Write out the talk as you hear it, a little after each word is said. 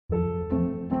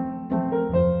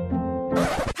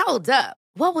Hold up.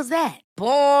 What was that?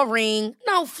 Boring.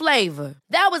 No flavor.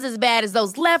 That was as bad as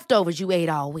those leftovers you ate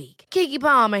all week. Keke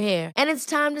Palmer here, and it's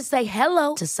time to say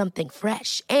hello to something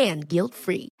fresh and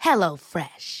guilt-free. Hello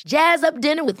Fresh. Jazz up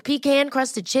dinner with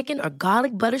pecan-crusted chicken or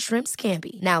garlic butter shrimp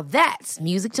scampi. Now that's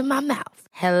music to my mouth.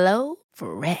 Hello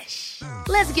Fresh.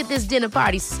 Let's get this dinner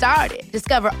party started.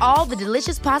 Discover all the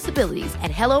delicious possibilities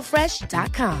at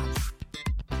hellofresh.com.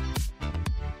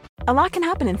 A lot can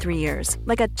happen in 3 years,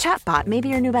 like a chatbot may be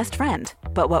your new best friend.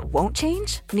 But what won't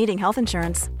change? Needing health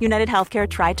insurance. United Healthcare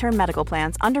Tri-Term Medical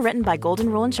Plans, underwritten by Golden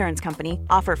Rule Insurance Company,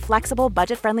 offer flexible,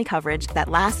 budget-friendly coverage that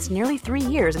lasts nearly 3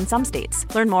 years in some states.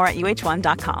 Learn more at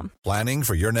uh1.com. Planning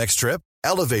for your next trip?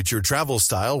 Elevate your travel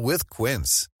style with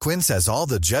Quince. Quince has all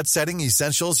the jet-setting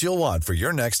essentials you'll want for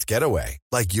your next getaway,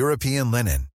 like European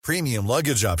linen, premium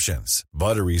luggage options,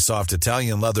 buttery soft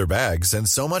Italian leather bags, and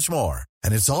so much more.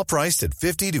 And it's all priced at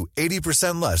 50 to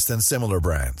 80% less than similar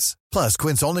brands. Plus,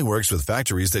 Quince only works with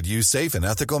factories that use safe and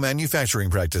ethical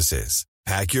manufacturing practices.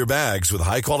 Pack your bags with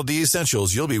high-quality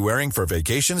essentials you'll be wearing for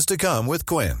vacations to come with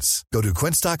Quince. Go to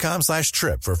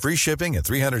quince.com/trip for free shipping and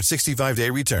 365-day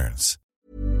returns.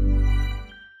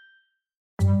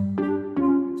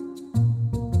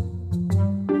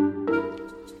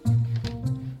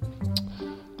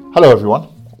 Hello everyone,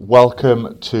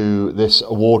 welcome to this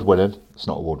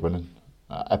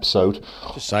episode.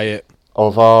 Just say it.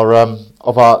 Of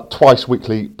our twice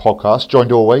weekly podcast,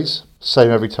 joined always, same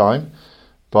every time,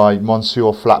 by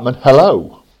Monsieur Flatman.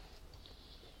 Hello.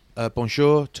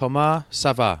 Bonjour, Thomas,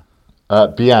 ça va?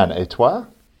 Bien, et toi?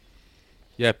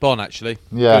 Yeah, bon actually.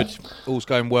 Yeah. Good. All's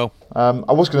going well. I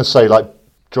was going to say,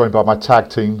 joined by my tag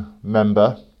team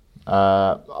member.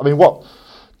 What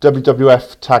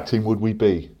WWF tag team would we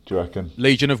be, do you reckon?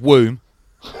 Legion of Womb.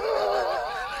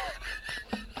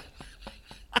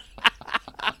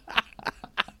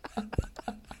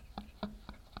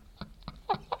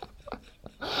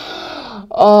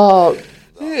 Oh,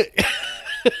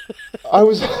 I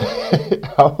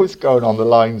was going on the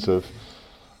lines of,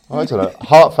 I don't know,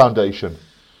 Heart Foundation.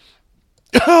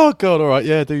 Oh God! All right,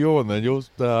 yeah, do your one then. Yours.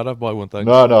 No, I'd have my one, thanks.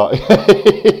 No.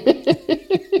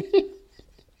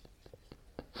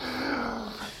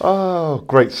 Oh,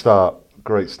 great start.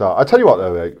 I tell you what,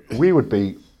 though, mate, we would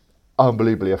be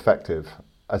unbelievably effective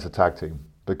as a tag team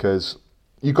because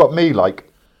you got me like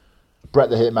Bret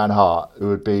the Hitman Hart, who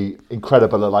would be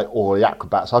incredible at all the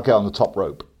acrobats. I'll get on the top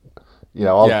rope.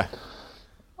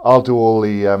 I'll do all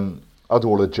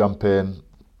the jumping,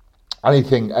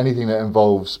 anything that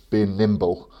involves being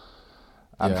nimble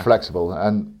and flexible.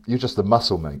 And you're just the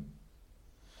muscle, mate.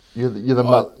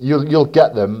 You'll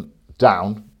get them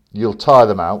down. You'll tire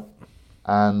them out,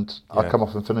 and I'll come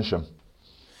off and finish them.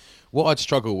 What I'd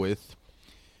struggle with,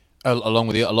 along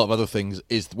with a lot of other things,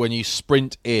 is when you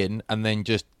sprint in and then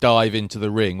just dive into the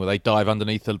ring, where they dive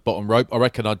underneath the bottom rope. I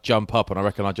reckon I'd jump up and I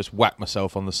reckon I'd just whack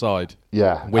myself on the side.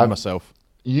 Yeah. Win myself.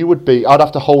 You would be, I'd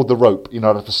have to hold the rope. I'd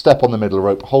have to step on the middle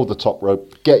rope, hold the top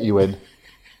rope, get you in.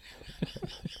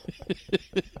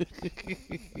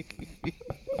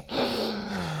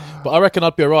 But I reckon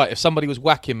I'd be all right. If somebody was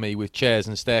whacking me with chairs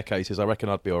and staircases, I reckon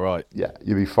I'd be all right. Yeah,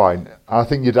 you'd be fine. I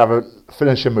think you'd have a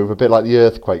finishing move, a bit like the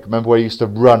earthquake. Remember where you used to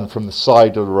run from the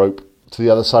side of the rope to the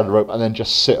other side of the rope and then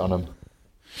just sit on them?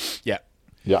 Yeah.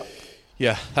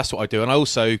 Yeah, that's what I do. And I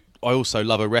also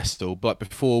love a wrestle. But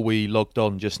before we logged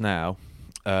on just now,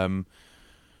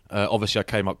 obviously I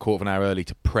came up quarter of an hour early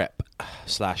to prep /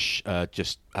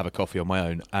 just have a coffee on my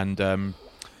own. And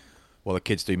the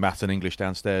kids do math and English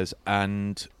downstairs.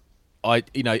 And I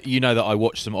that I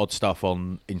watch some odd stuff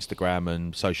on Instagram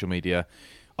and social media.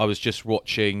 I was just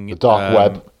watching the dark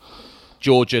web,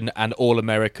 Georgian and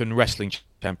All-American Wrestling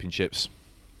Championships.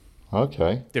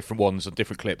 Okay, different ones and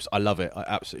different clips. I love it. I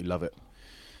absolutely love it.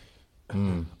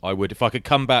 I would, if I could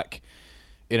come back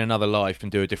in another life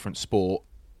and do a different sport.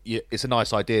 It's a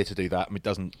nice idea to do that. It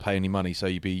doesn't pay any money, so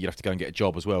you'd have to go and get a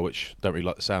job as well, which I don't really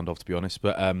like the sound of, to be honest.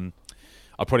 But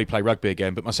I'll probably play rugby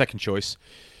again. But my second choice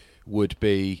would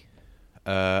be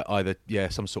either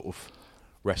some sort of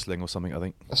wrestling or something, I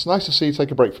think. It's nice to see you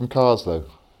take a break from cars, though.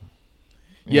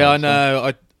 I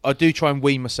know. I do try and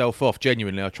wean myself off.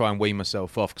 Genuinely, I try and wean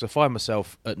myself off because I find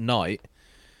myself at night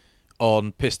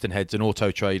on Pistonheads and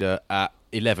Auto Trader at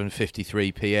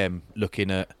 11:53 p.m. looking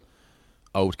at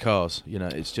old cars.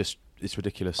 It's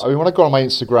ridiculous. I mean, when I go on my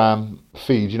Instagram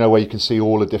feed, where you can see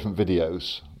all the different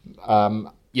videos.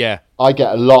 I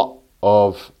get a lot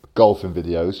of golfing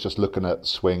videos, just looking at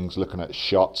swings, looking at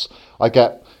shots. I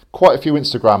get quite a few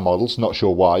Instagram models, not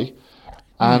sure why.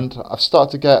 And I've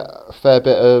started to get a fair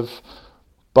bit of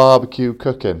barbecue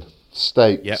cooking,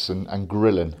 steaks and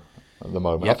grilling at the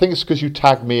moment. I think it's because you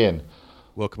tagged me in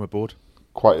welcome aboard.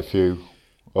 Quite a few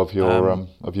of your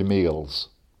meals.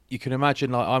 You can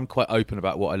imagine, like, I'm quite open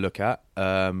about what I look at.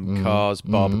 Cars,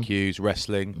 barbecues,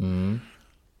 wrestling.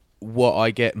 What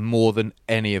I get more than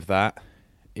any of that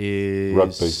is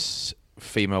rugby.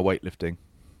 Female weightlifting.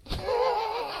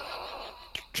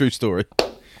 True story.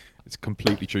 It's a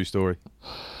completely true story.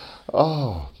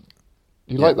 Oh,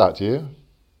 you like that, do you?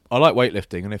 I like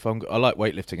weightlifting, and if I'm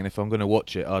going to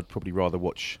watch it, I'd probably rather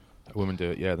watch a woman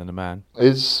do it, than a man.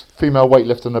 Is female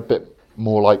weightlifting a bit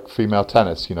more like female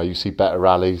tennis? You know, you see better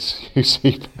rallies. You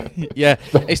see. Yeah,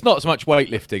 it's not so much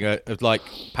weightlifting, like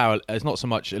power. It's not so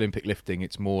much Olympic lifting.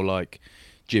 It's more like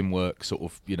gym work, sort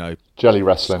of. You know, jelly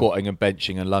wrestling, squatting and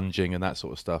benching and lunging and that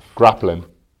sort of stuff. Grappling.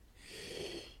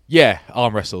 Yeah,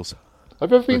 arm wrestles.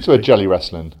 Have you ever been to a jelly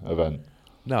wrestling event?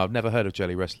 No, I've never heard of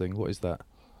jelly wrestling. What is that?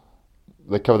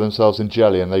 They cover themselves in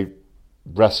jelly and they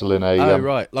wrestle in a...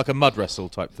 right, like a mud wrestle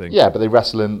type thing. Yeah, but they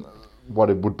wrestle in what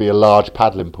it would be a large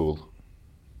paddling pool.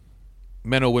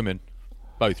 Men or women?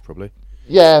 Both, probably.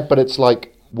 Yeah, but it's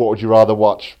like, what would you rather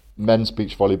watch? Men's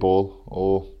beach volleyball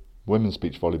or women's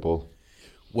beach volleyball?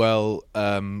 Well,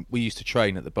 we used to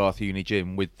train at the Bath Uni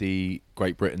gym with the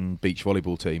Great Britain beach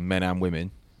volleyball team, men and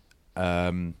women.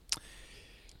 And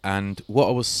what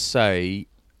I will say...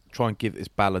 try and give this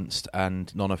balanced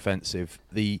and non-offensive.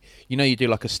 You do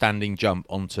like a standing jump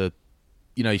onto,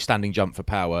 you standing jump for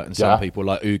power, and some people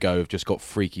like Ugo have just got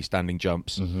freaky standing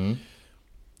jumps. Mm-hmm.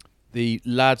 The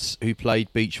lads who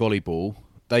played beach volleyball,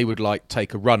 they would like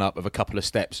take a run up of a couple of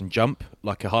steps and jump,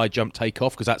 like a high jump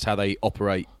takeoff, because that's how they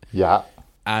operate. Yeah.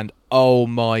 And oh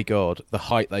my God, the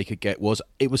height they could get was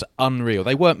unreal.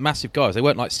 They weren't massive guys. They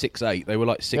weren't like 6'8". They were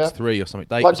like 6'3" or something.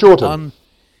 Like Jordan.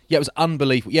 Yeah, it was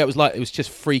unbelievable. Yeah, it was just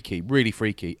freaky, really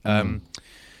freaky.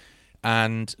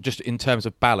 And just in terms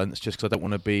of balance, just because I don't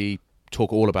want to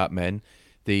talk all about men,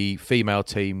 the female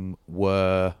team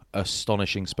were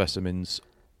astonishing specimens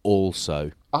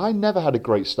also. I never had a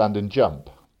great standing jump,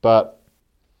 but,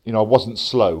 I wasn't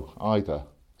slow either.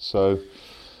 So...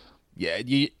 yeah,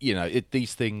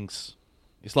 these things...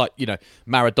 It's like,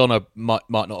 Maradona might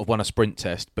not have won a sprint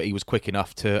test, but he was quick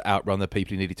enough to outrun the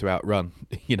people he needed to outrun,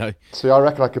 See, I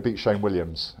reckon I could beat Shane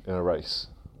Williams in a race.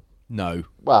 No.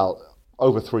 Well,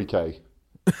 over 3K.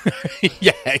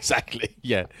 Yeah, exactly.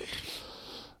 Yeah.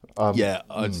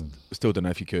 I still don't know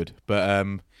if you could. But,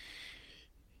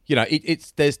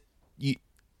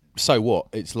 so what?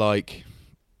 It's like,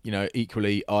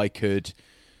 equally I could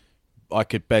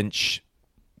bench,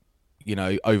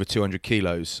 over 200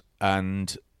 kilos,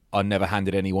 and I never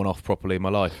handed anyone off properly in my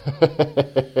life.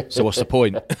 So what's the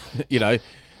point? You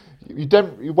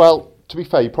don't. Well, to be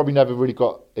fair, you probably never really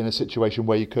got in a situation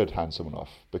where you could hand someone off,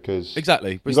 because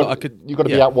exactly. But you've got to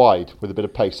be out wide with a bit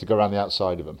of pace to go around the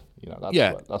outside of them. That's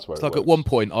where. It's like works. At one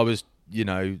point I was,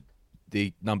 the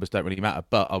numbers don't really matter,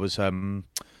 but I was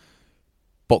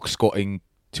box squatting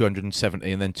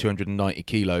 270 and then 290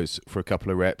 kilos for a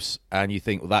couple of reps, and you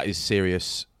think, well, that is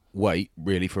serious weight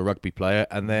really for a rugby player.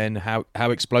 And then how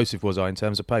explosive was I in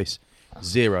terms of pace?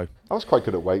 Zero. I was quite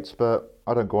good at weights, but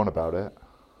I don't go on about it.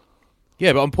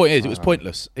 Yeah, but my point is, it was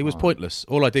pointless. It was pointless.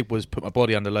 All I did was put my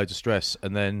body under loads of stress,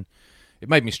 and then it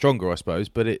made me stronger, I suppose.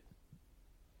 But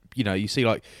you see,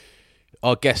 like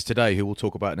our guest today, who we'll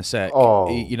talk about in a sec.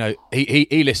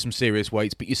 He lifts some serious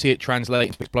weights, but you see it translate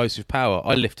into explosive power.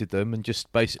 I lifted them and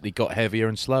just basically got heavier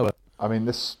and slower. I mean,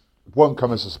 this won't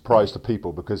come as a surprise to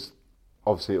people, because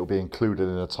obviously it'll be included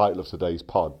in the title of today's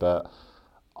pod, but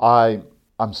I'm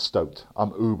stoked.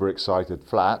 I'm uber excited.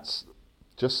 Flats,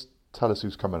 just tell us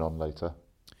who's coming on later.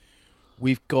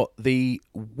 We've got the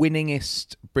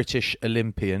winningest British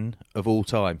Olympian of all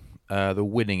time. The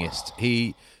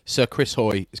winningest. Sir Chris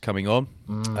Hoy is coming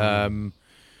on.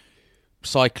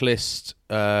 Cyclist,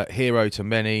 hero to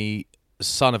many,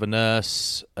 son of a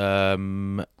nurse,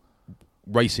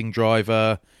 racing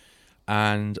driver,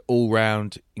 and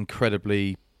all-round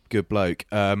incredibly good bloke.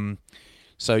 Dropped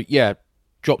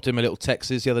him a little text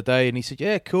the other day, and he said,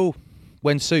 yeah, cool,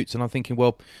 when suits. And I'm thinking,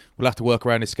 well, we'll have to work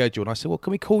around his schedule. And I said, well,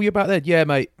 can we call you about that? Yeah,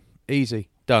 mate, easy,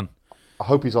 done. I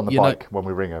hope he's on the bike when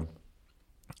we ring him.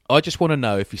 I just want to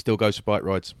know if he still goes for bike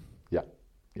rides. Yeah.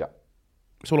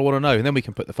 That's all I want to know, and then we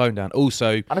can put the phone down.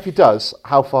 Also, and if he does,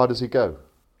 how far does he go?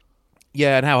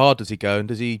 Yeah, and how hard does he go, and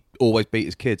does he always beat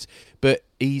his kids? But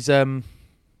he's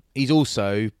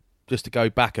also, just to go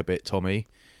back a bit, Tommy,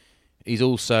 he's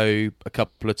also a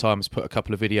couple of times put a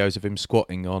couple of videos of him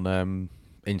squatting on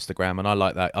Instagram, and I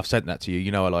like that. I've sent that to you.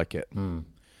 You know I like it.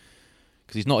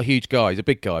 Because he's not a huge guy. He's a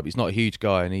big guy, but he's not a huge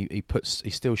guy, and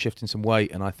he's still shifting some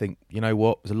weight, and I think, you know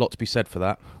what, there's a lot to be said for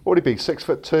that. What would he be,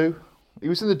 6'2"? He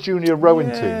was in the junior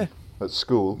rowing team. at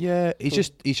school. Yeah, he's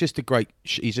just a great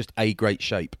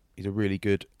shape. He's a really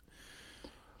good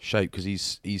shape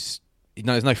because there's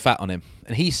no fat on him,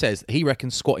 and he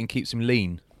reckons squatting keeps him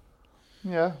lean.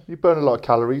 Yeah, you burn a lot of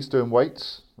calories doing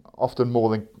weights, often more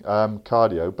than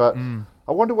cardio. But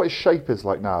I wonder what his shape is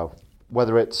like now.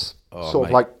 Whether it's of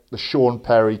like the Sean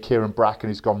Perry, Kieran Bracken,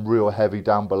 he's gone real heavy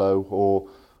down below, or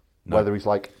whether he's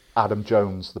like Adam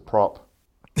Jones, the prop.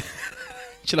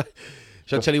 Shall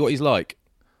I tell you what he's like?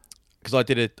 Because I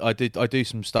do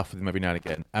some stuff with him every now and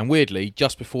again, and weirdly,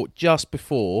 just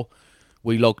before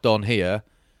we logged on here,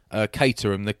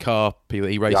 Caterham, the car people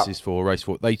that he race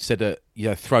for, they said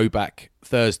throwback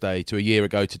Thursday to a year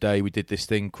ago today. We did this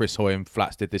thing. Chris Hoy and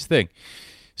Flats did this thing.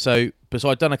 So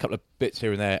I'd done a couple of bits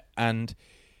here and there, and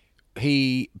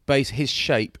his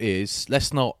shape is.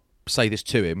 Let's not say this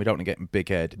to him. We don't want to get him big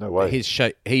head. No way. His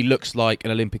shape. He looks like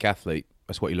an Olympic athlete.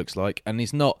 That's what he looks like, and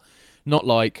he's not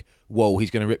like, whoa, he's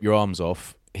going to rip your arms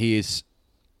off. He is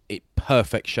in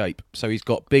perfect shape. So he's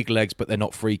got big legs, but they're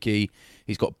not freaky.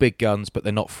 He's got big guns, but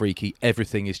they're not freaky.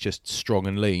 Everything is just strong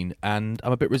and lean, and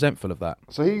I'm a bit resentful of that.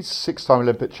 So he's 6-time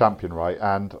Olympic champion, right?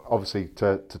 And obviously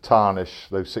to tarnish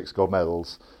those 6 gold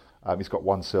medals, he's got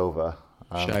 1 silver.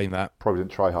 Shame that. Probably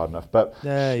didn't try hard enough. But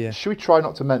yeah. Should we try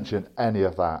not to mention any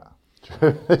of that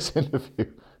during this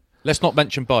interview? Let's not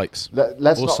mention bikes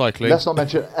cycling. Let's not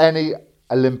mention any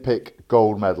Olympic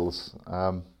gold medals,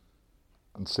 and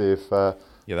see if.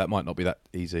 That might not be that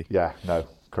easy. Yeah, no,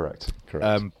 correct.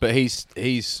 But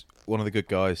he's one of the good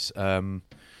guys.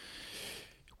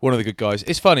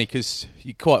 It's funny because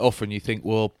quite often you think,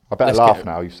 well, I better laugh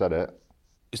now. You said it.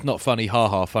 It's not funny,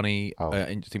 funny,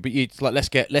 interesting. But it's like let's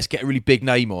get a really big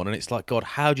name on, and it's like, God,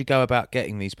 how do you go about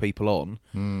getting these people on?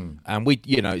 And we,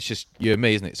 it's just you and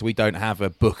me, isn't it? So we don't have a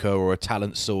booker or a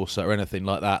talent sourcer or anything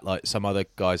like that, like some other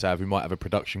guys have. We might have a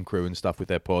production crew and stuff with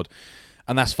their pod,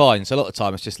 and that's fine. So a lot of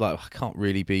time it's just like I can't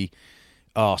really be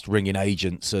asked ringing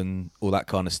agents and all that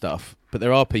kind of stuff. But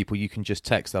there are people you can just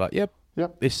text. They're like, yep,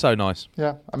 it's so nice.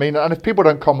 Yeah, I mean, and if people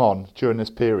don't come on during this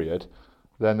period,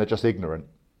 then they're just ignorant.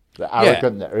 They're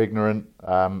arrogant, they're ignorant,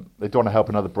 they don't want to help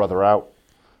another brother out.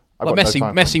 Like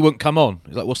Messi wouldn't come on.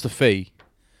 He's like, what's the fee?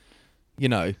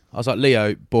 I was like,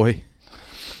 Leo, boy.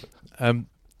 So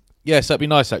it'd be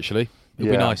nice, actually. It'd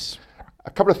be nice.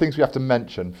 A couple of things we have to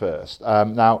mention first.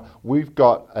 Now, we've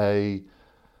got we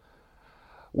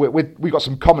got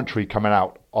some commentary coming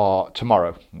out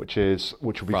tomorrow, which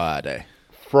will be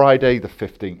Friday the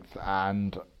 15th.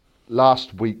 And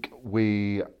last week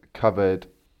we covered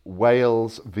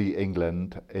Wales v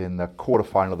England in the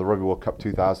quarterfinal of the Rugby World Cup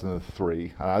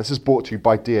 2003. This is brought to you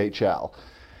by DHL,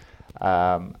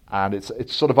 and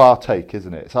it's sort of our take,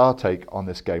 isn't it? It's our take on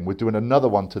this game. We're doing another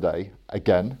one today,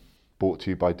 again brought to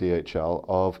you by DHL,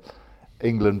 of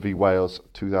England v Wales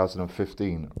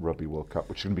 2015 Rugby World Cup,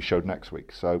 which is going to be showed next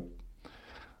week. So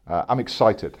I'm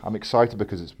excited. I'm excited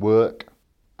because it's work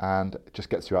and it just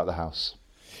gets you out of the house.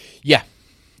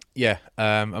 Yeah,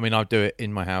 I mean, I'll do it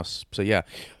in my house, so yeah.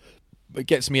 It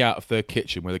gets me out of the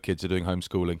kitchen where the kids are doing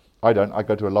homeschooling. I don't. I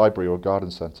go to a library or a garden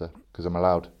centre because I'm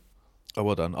allowed. Oh,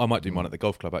 well done. I might do mine at the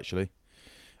golf club, actually.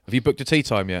 Have you booked a tea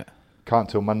time yet? Can't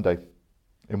till Monday.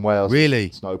 In Wales, really?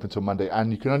 It's not open till Monday,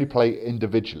 and you can only play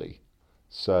individually.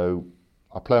 So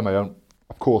I play on my own.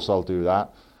 Of course, I'll do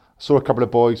that. I saw a couple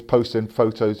of boys posting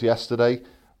photos yesterday.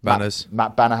 Banners.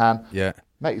 Matt Banahan. Yeah.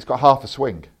 Mate, he's got half a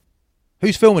swing.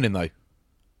 Who's filming him, though?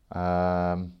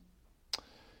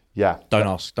 Yeah. Don't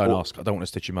ask. I don't want to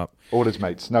stitch him up. All his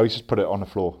mates. No, he's just put it on the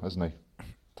floor, hasn't he?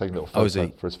 Taking a little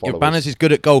photo for his followers. Banners is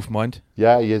good at golf, mind.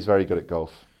 Yeah, he is very good at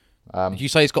golf. Did you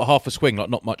say he's got half a swing, like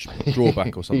not much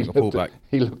drawback or something, or pullback?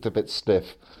 He looked a bit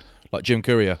stiff. Like Jim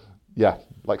Courier? Yeah,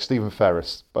 like Stephen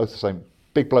Ferris. Both the same.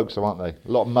 Big blokes, though, aren't they?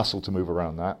 A lot of muscle to move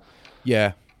around that.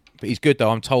 Yeah, but he's good, though.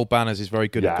 I'm told Banners is very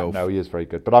good at golf. No, he is very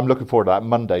good. But I'm looking forward to that.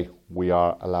 Monday, we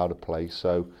are allowed to play,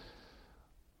 so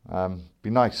be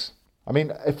nice. I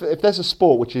mean, if there's a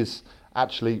sport which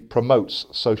actually promotes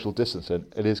social distancing,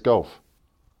 it is golf.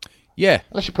 Yeah.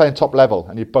 Unless you're playing top level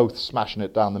and you're both smashing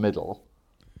it down the middle.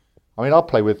 I mean, I'll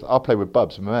play with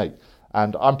Bubs, my mate,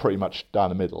 and I'm pretty much down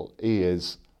the middle.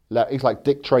 He's like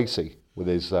Dick Tracy with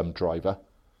his driver,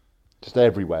 just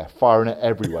everywhere, firing it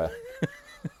everywhere.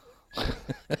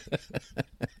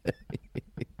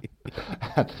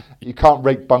 You can't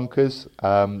rake bunkers.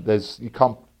 You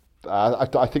can't.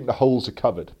 I think the holes are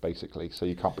covered basically, so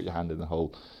you can't put your hand in the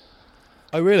hole.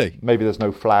 Oh, really? Maybe there's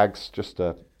no flags, just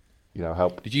to,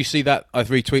 help. Did you see that? I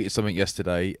retweeted something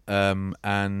yesterday,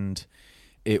 and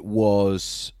it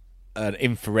was an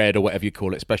infrared or whatever you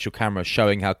call it, special camera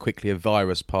showing how quickly a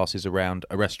virus passes around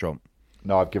a restaurant.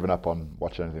 No, I've given up on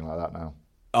watching anything like that now.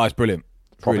 Oh, it's brilliant.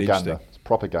 Propaganda. It's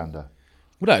propaganda.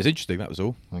 Well, that was interesting. That was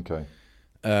all. Okay.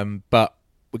 But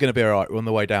we're going to be all right. We're on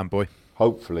the way down, boy.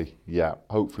 Hopefully, yeah.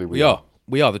 Hopefully we are.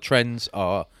 We are. The trends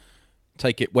are.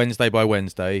 Take it Wednesday by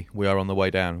Wednesday. We are on the way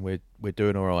down. We're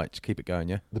doing all right. Just keep it going,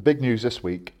 yeah. The big news this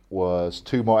week was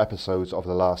 2 more episodes of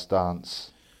The Last Dance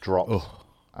dropped,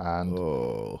 and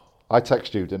I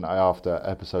texted you, didn't I, after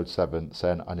episode 7,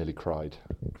 saying I nearly cried.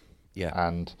 Yeah.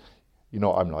 And you know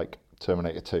what I'm like,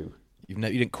 Terminator 2. You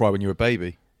didn't cry when you were a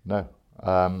baby. No.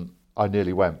 I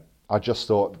nearly went. I just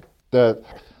thought the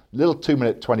little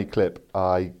 2-minute 20 clip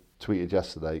I tweeted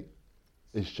yesterday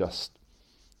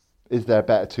is there a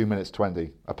better 2 minutes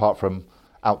 20 apart from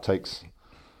outtakes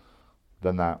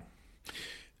than that?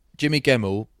 Jimmy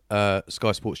Gemmell,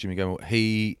 Sky Sports Jimmy Gemmell,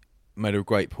 he made a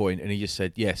great point, and he just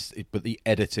said, yes, but the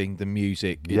editing, the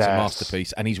music, it's a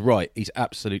masterpiece. And he's right. He's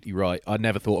absolutely right. I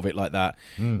never thought of it like that.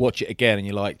 Watch it again, and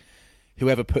you're like,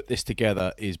 whoever put this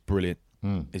together is brilliant.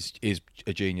 Is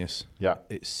a genius. Yeah.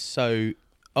 It's so...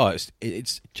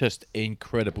 it's just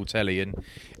incredible telly. And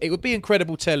it would be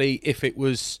incredible telly if it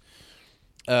was...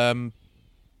 I'm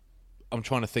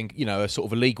trying to think, a sort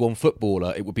of a League One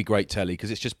footballer. It would be great telly because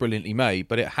it's just brilliantly made.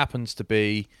 But it happens to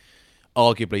be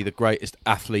arguably the greatest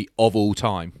athlete of all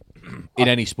time in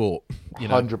any sport.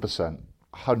 100%.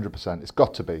 It's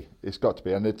got to be.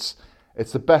 And it's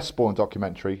the best sporting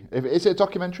documentary. Is it a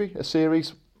documentary, a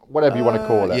series, whatever you want to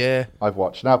call it? Yeah. I've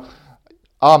watched. Now,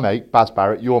 our mate, Baz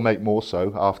Barrett, your mate more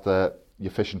so, after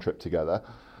your fishing trip together.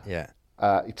 Yeah.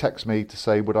 He texted me to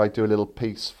say, would I do a little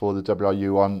piece for the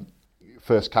WRU on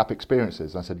first cap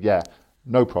experiences? And I said, yeah,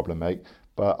 no problem, mate.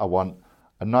 But I want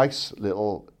a nice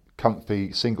little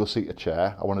comfy single-seater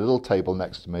chair. I want a little table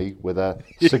next to me with a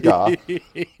cigar. I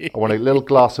want a little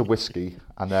glass of whiskey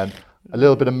and then a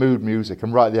little bit of mood music.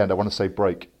 And right at the end, I want to say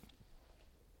break.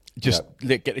 Just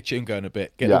get the tune going a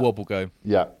bit. Get the wobble going.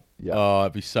 Yeah. Oh,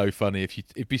 it'd be so funny if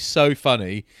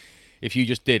you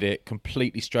just did it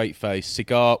completely straight face,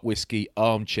 cigar, whiskey,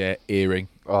 armchair, earring.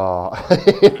 Oh,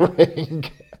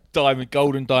 earring.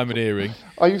 Golden diamond earring.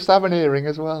 I used to have an earring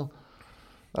as well.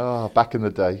 Oh, back in the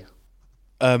day.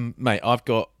 Mate,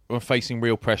 I'm facing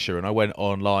real pressure, and I went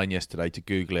online yesterday to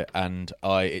Google it, and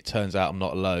it turns out I'm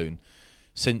not alone.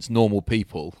 Since normal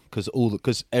people,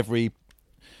 because every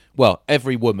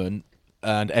woman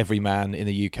and every man in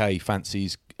the UK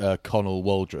fancies Connell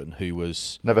Waldron, who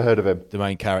was... Never heard of him. The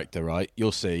main character, right?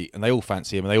 You'll see. And they all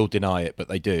fancy him, and they all deny it, but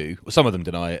they do. Well, some of them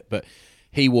deny it, but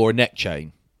he wore a neck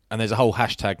chain. And there's a whole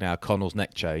hashtag now, Connell's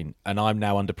neck chain. And I'm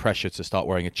now under pressure to start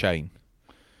wearing a chain.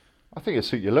 I think it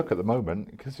suits your look at the moment,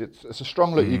 because it's a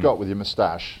strong look you got with your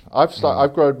moustache. I've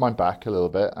grown mine back a little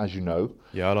bit, as you know.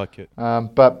 Yeah, I like it.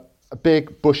 But a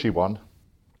big, bushy one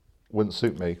wouldn't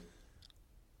suit me.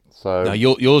 So no,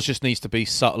 yours just needs to be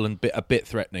subtle and a bit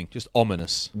threatening, just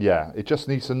ominous. Yeah, it just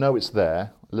needs to know it's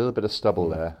there, a little bit of stubble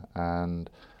there, and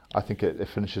I think it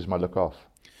finishes my look off.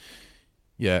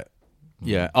 Yeah,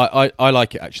 I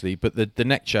like it actually, but the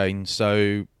neck chain.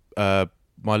 So my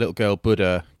little girl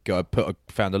Buddha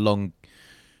found a long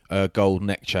gold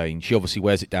neck chain. She obviously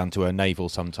wears it down to her navel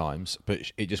sometimes,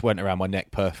 but it just went around my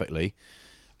neck perfectly,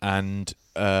 and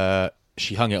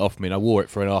she hung it off me, and I wore it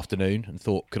for an afternoon and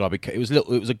thought, could I be... It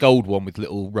was a gold one with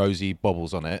little rosy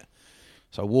bobbles on it.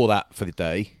 So I wore that for the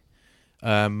day.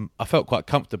 I felt quite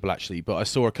comfortable, actually, but I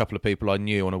saw a couple of people I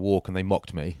knew on a walk, and they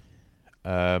mocked me.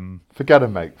 Forget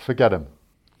them, mate. Forget them.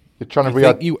 You're trying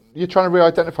to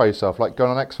re-identify yourself, like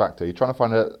going on X Factor. You're trying to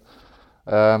find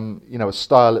a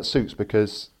style that suits,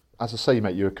 because, as I say,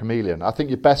 mate, you're a chameleon. I think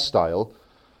your best style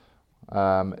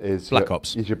is Black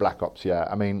Ops. Is your Black Ops, yeah.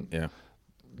 I mean... Yeah.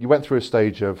 You went through a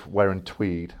stage of wearing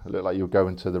tweed. It looked like you were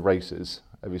going to the races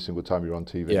every single time you were on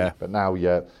TV. Yeah. But now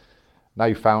you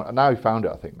found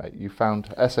it, I think, mate. You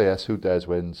found SAS, Who Dares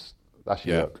Wins. That's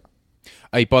your look.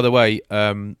 Hey, by the way,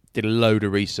 did a load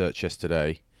of research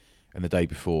yesterday and the day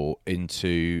before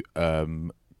into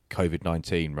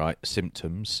COVID-19, right?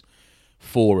 Symptoms,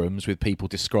 forums with people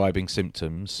describing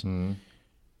symptoms.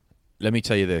 Let me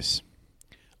tell you this.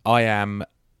 I am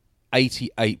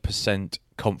 88%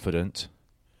 confident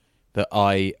that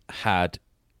I had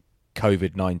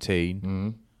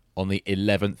COVID-19 on the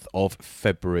 11th of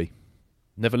February.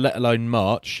 Never let alone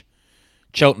March.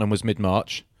 Cheltenham was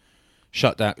mid-March.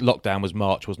 Lockdown was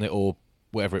March, wasn't it? Or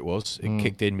whatever it was. It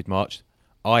kicked in mid-March.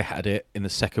 I had it in the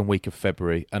second week of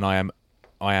February, and I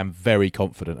am very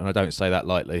confident, and I don't say that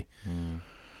lightly.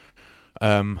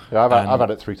 I've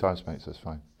had it 3 times, mate, so it's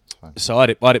fine. So I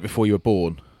had it before you were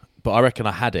born, but I reckon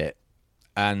I had it,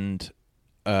 and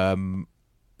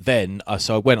then I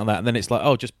went on that, and then it's like,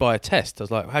 oh, just buy a test. I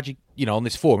was like, how'd you on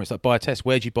this forum, it's like, buy a test.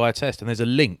 Where'd you buy a test? And there's a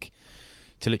link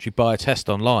to literally buy a test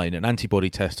online, an antibody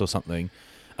test or something.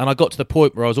 And I got to the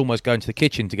point where I was almost going to the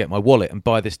kitchen to get my wallet and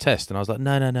buy this test. And I was like,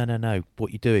 no. What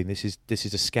are you doing? This is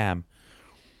a scam.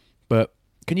 But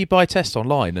can you buy tests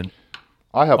online? And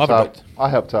I helped out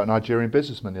a Nigerian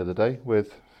businessman the other day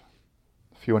with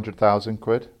a few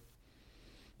 £100,000.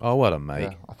 Oh, well done, mate.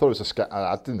 Yeah, I thought it was a scam.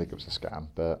 I didn't think it was a scam,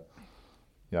 but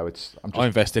I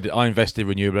invested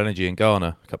renewable energy in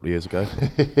Ghana a couple of years ago.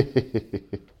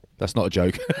 That's not a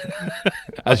joke,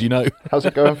 as you know. How's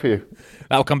it going for you?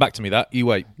 That'll come back to me. That you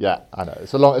wait. Yeah, I know.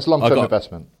 It's a long-term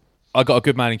investment. I got a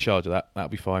good man in charge of that. That'll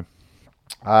be fine.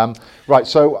 Right.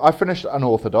 So I finished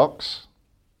Unorthodox.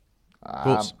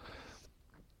 Thoughts?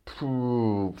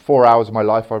 4 hours of my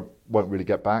life I won't really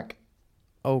get back.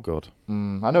 Oh God.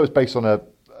 I know it's based on a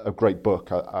great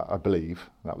book. I believe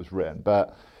that was written,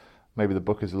 but maybe the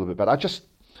book is a little bit better.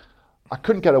 I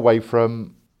couldn't get away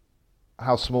from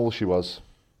how small she was.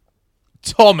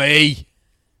 Tommy!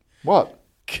 What?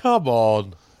 Come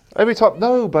on. Every time,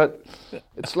 no, but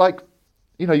it's like,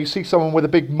 you see someone with a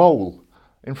big mole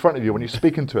in front of you when you're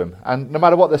speaking to him, and no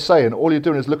matter what they're saying, all you're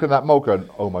doing is looking at that mole going,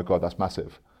 oh my God, that's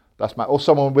massive. Or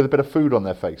someone with a bit of food on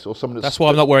their face, or someone that's why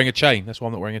I'm not wearing a chain. Or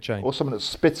someone that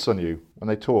spits on you when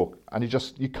they talk, and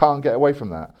you can't get away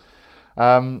from that.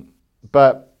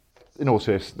 But in all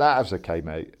seriousness, that was okay,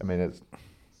 mate. I mean,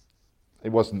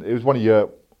 it was one of your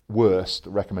worst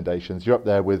recommendations. You're up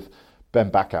there with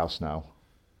Ben Backhouse now,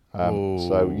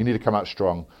 so you need to come out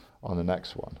strong on the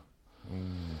next one.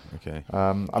 Okay.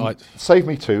 Save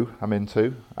Me 2, I'm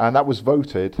into, and that was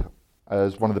voted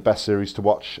as one of the best series to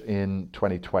watch in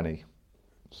 2020.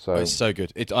 So it's so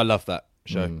good. I love that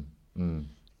show.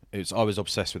 I was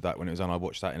obsessed with that when it was on. I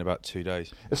watched that in about 2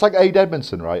 days. It's like Ade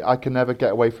Edmondson, right? I can never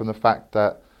get away from the fact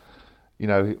that,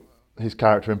 his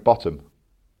character in Bottom,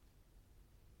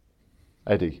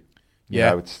 Eddie.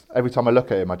 It's every time I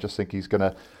look at him, I just think he's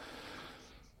gonna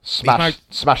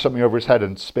smash something over his head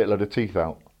and spit a load of teeth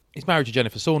out. He's married to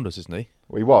Jennifer Saunders, isn't he?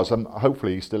 Well, he was, and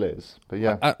hopefully he still is. But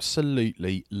yeah, I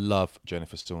absolutely love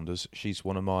Jennifer Saunders. She's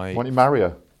one of my. Why don't you marry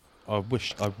her? I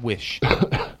wish I'd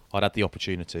had the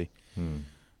opportunity.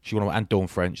 She's one of my, and Dawn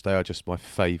French. They are just my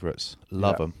favourites.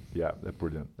 Love them. Yeah, they're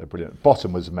brilliant.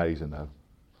 Bottom was amazing though.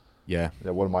 Yeah.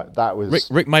 One of my that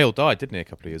was Rick Mayall died, didn't he, a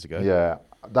couple of years ago? Yeah,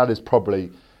 that is probably,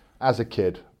 as a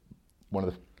kid, one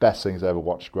of the best things I ever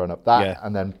watched growing up. That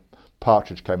and then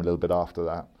Partridge came a little bit after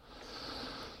that.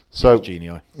 So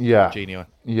Genii. Yeah. Genii.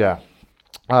 Yeah.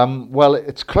 Well,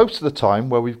 it's close to the time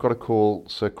where we've got to call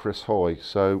Sir Chris Hoy.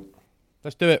 So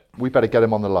let's do it. We better get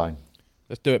him on the line.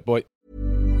 Let's do it, boy.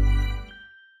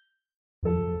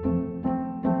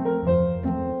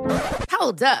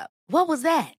 Hold up. What was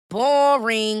that?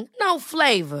 Boring. No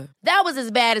flavor. That was as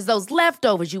bad as those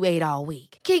leftovers you ate all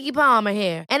week. Keke Palmer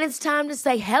here, and it's time to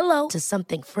say hello to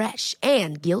something fresh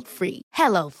and guilt-free.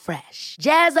 Hello Fresh.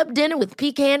 Jazz up dinner with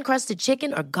pecan-crusted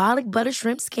chicken or garlic butter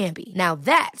shrimp scampi. Now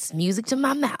that's music to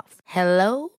my mouth.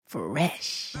 Hello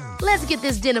Fresh. Let's get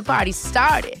this dinner party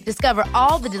started. Discover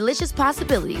all the delicious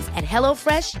possibilities at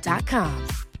HelloFresh.com.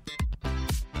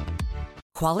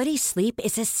 Quality sleep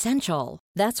is essential.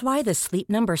 That's why the Sleep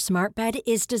Number Smart Bed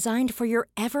is designed for your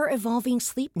ever-evolving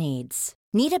sleep needs.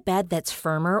 Need a bed that's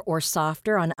firmer or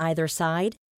softer on either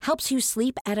side? Helps you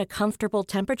sleep at a comfortable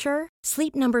temperature?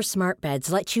 Sleep Number Smart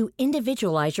Beds let you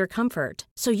individualize your comfort,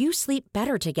 so you sleep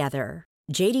better together.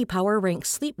 J.D. Power ranks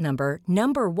Sleep Number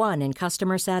number 1 in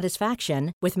customer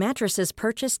satisfaction with mattresses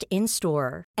purchased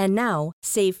in-store. And now,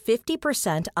 save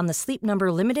 50% on the Sleep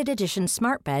Number Limited Edition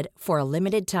Smart Bed for a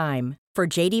limited time. For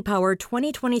J.D. Power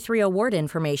 2023 award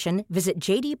information, visit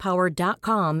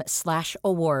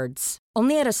jdpower.com/awards.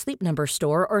 Only at a Sleep Number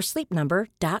store or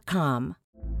sleepnumber.com.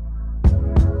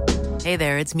 Hey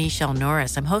there, it's Michelle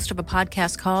Norris. I'm host of a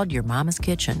podcast called Your Mama's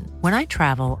Kitchen. When I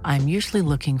travel, I'm usually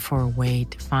looking for a way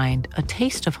to find a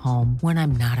taste of home when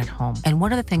I'm not at home. And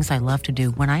one of the things I love to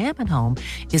do when I am at home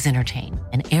is entertain.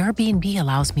 And Airbnb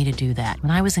allows me to do that.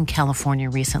 When I was in California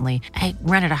recently, I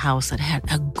rented a house that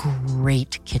had a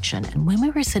great kitchen. And when we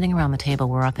were sitting around the table,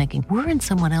 we were all thinking, we're in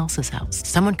someone else's house.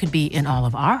 Someone could be in all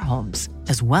of our homes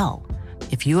as well.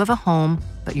 If you have a home,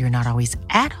 but you're not always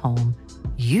at home,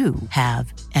 you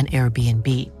have an Airbnb.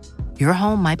 Your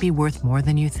home might be worth more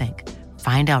than you think.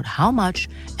 Find out how much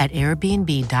at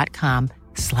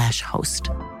airbnb.com/host.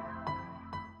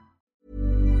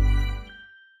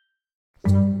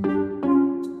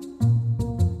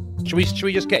 Should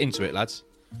we just get into it, lads?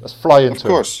 Let's fly into it.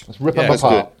 Of course. Let's rip them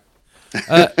apart.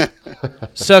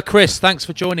 Sir Chris, thanks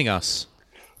for joining us.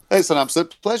 It's an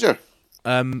absolute pleasure.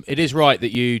 It is right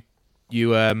that you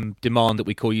you demand that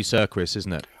we call you Sir Chris,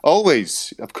 isn't it?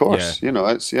 Always, of course. Yeah. You know,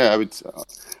 it's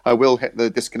I will hit the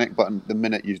disconnect button the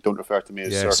minute you don't refer to me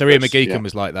as Sir Sir Ian Chris. McGeechan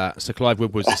was like that. Sir Clive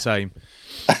Wood was the same.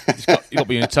 You've got to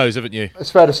be on your toes, haven't you?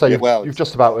 It's fair to say you've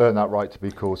just about earned that right to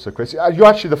be called Sir Chris. You're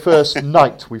actually the first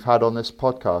knight we've had on this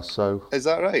podcast. So is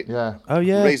that right? Yeah. Oh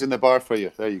yeah. Raising the bar for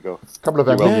you. There you go. A couple of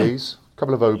MBEs, a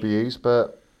couple of OBEs,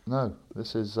 but no,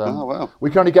 this is. Oh wow. We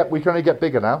can only get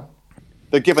bigger now.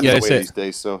 They're giving them away these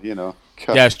days, so you know.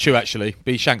 Yeah, it's true. Actually,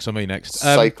 be Shanks on me next.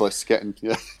 Cyclists getting.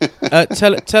 Yeah.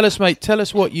 Tell us, mate. Tell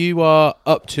us what you are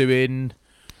up to in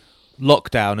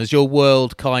lockdown. Has your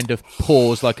world kind of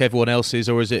paused like everyone else's,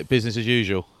 or is it business as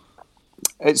usual?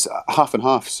 It's half and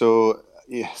half. So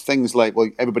things like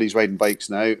everybody's riding bikes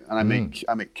now, and I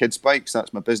make kids bikes.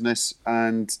 That's my business,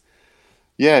 and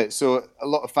so a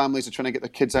lot of families are trying to get their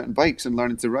kids out on bikes and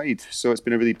learning to ride. So it's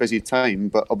been a really busy time,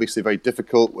 but obviously very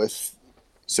difficult with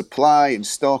supply and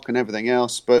stock and everything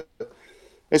else. But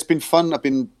it's been fun. I've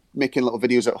been making little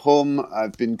videos at home.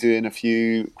 I've been doing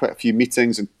quite a few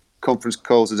meetings and conference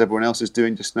calls as everyone else is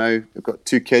doing just now. I've got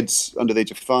 2 kids under the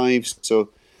age of 5, so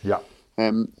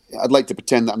I'd like to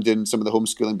pretend that I'm doing some of the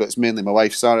homeschooling, but it's mainly my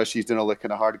wife Sarah. She's doing all the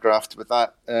kind of hard graft with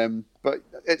that. But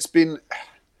it's been,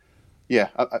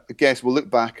 I guess we'll look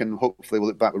back, and hopefully we'll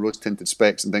look back with rose-tinted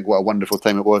specs and think what a wonderful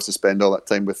time it was to spend all that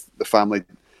time with the family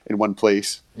in one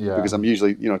place. Because I'm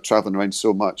usually traveling around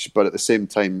so much, but at the same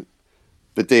time,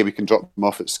 the day we can drop them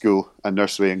off at school and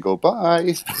nursery and go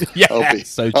bye,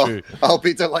 so true. I'll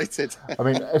be delighted. I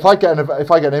mean, if I get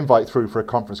an invite through for a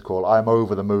conference call, I'm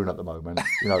over the moon at the moment.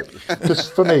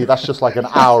 Just for me, that's just like an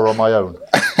hour on my own.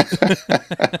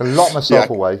 I lock myself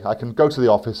away. I can go to the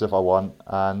office if I want,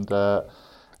 and I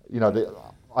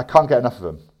can't get enough of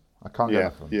them. I can't get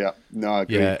enough of them. Yeah, no, I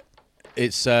agree. Yeah.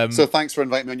 It's so thanks for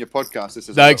inviting me on your podcast. This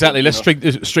is exactly. Let's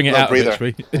string it out breather. a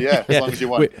bit. Yeah, as long as you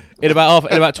want. In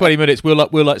about 20 minutes,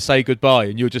 we'll say goodbye,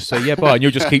 and you'll just say bye, and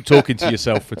you'll just keep talking to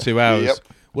yourself for 2 hours. Yep.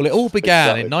 Well, it all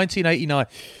began in 1989.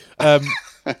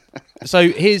 So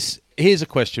here's a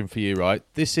question for you, right?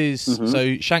 This is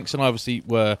so Shanks and I obviously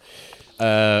were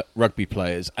rugby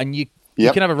players, and you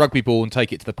can have a rugby ball and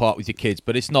take it to the park with your kids,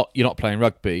 but you're not playing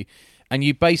rugby, and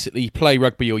you basically play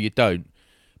rugby or you don't.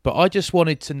 But I just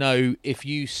wanted to know if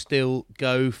you still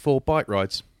go for bike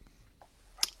rides.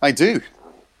 I do.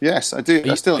 Yes, I do.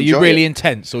 I still enjoy it. Are you really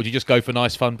intense, or do you just go for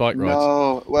nice, fun bike rides?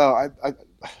 No, well,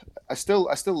 I still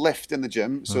lift in the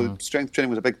gym, so strength training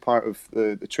was a big part of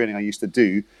the training I used to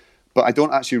do. But I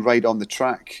don't actually ride on the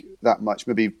track that much,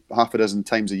 maybe half a dozen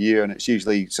times a year, and it's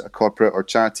usually sort of corporate or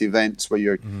charity events where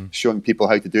you're showing people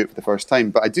how to do it for the first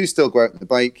time. But I do still go out on the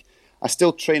bike. I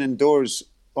still train indoors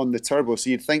on the turbo,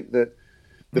 so you'd think that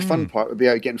the fun part would be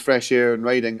out getting fresh air and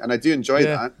riding, and I do enjoy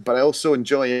that, but I also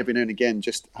enjoy every now and again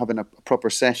just having a proper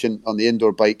session on the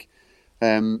indoor bike.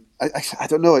 I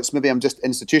don't know, it's maybe I'm just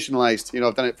institutionalized,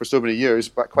 I've done it for so many years,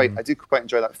 but I do quite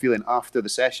enjoy that feeling after the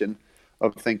session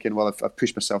of thinking, well, I've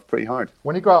pushed myself pretty hard.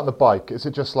 When you go out on the bike, is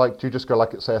it just like, do you just go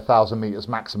like, say, 1,000 meters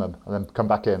maximum and then come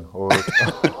back in? Or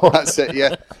That's it,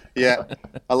 yeah.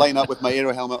 I line up with my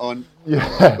aero helmet on,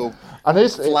 go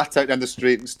flat out down the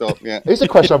street and stop, Here's a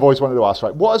question I've always wanted to ask,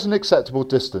 right? What is an acceptable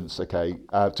distance, to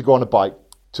go on a bike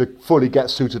to fully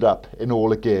get suited up in all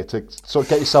the gear, to sort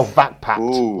of get yourself vac-packed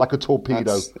like a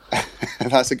torpedo?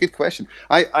 That's a good question.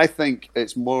 I think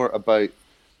it's more about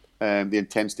the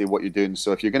intensity of what you're doing.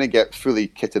 So if you're going to get fully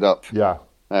kitted up,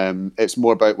 it's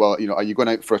more about, are you going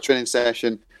out for a training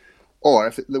session?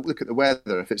 Or look at the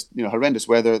weather. If it's horrendous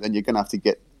weather, then you're going to have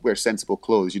to wear sensible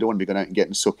clothes. You don't want to be going out and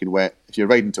getting soaking wet. If you're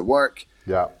riding to work,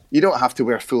 you don't have to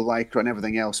wear full lycra and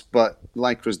everything else. But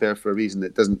lycra's there for a reason.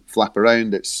 It doesn't flap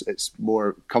around. It's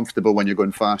more comfortable when you're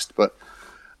going fast. But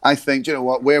I think,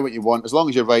 wear what you want. As long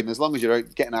as you're riding, as long as you're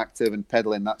out getting active and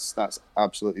pedaling, that's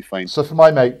absolutely fine. So for my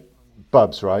mate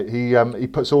Bubs, right? He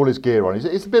puts all his gear on.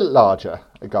 He's a bit larger,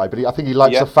 a guy, but I think he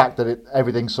likes the fact that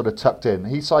everything's sort of tucked in.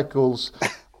 He cycles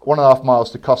 1.5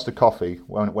 miles to Costa Coffee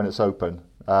when it's open,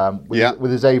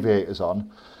 with his aviators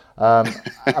on,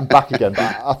 and back again.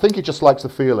 But I think he just likes the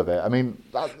feel of it. I mean,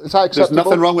 is that acceptable? There's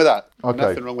nothing wrong with that. Okay.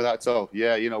 Nothing wrong with that at all.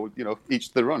 Yeah,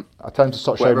 each their own. I tend to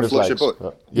stop shaving his legs.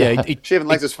 Shaving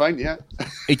legs is fine. Yeah.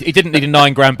 He didn't need a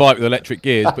 9 grand bike with electric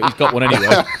gears, but he's got one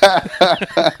anyway.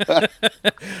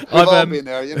 We've all been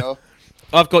there,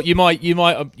 I've got. You might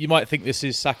think this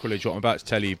is sacrilege what I'm about to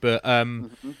tell you, but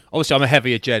obviously I'm a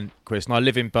heavier gent, Chris, and I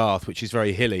live in Bath, which is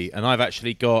very hilly, and I've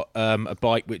actually got a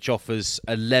bike which offers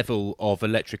a level of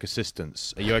electric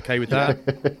assistance. Are you okay with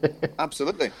that?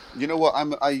 Absolutely. You know what?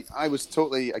 I was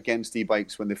totally against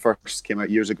e-bikes when they first came out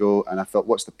years ago, and I thought,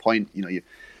 what's the point?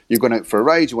 You're going out for a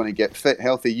ride, you want to get fit,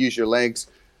 healthy, use your legs.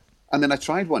 And then I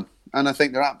tried one, and I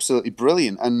think they're absolutely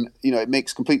brilliant. And it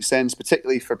makes complete sense,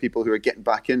 particularly for people who are getting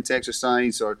back into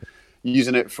exercise or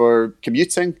using it for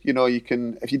commuting. You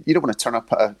can, if you don't want to turn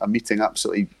up at a meeting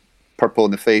absolutely purple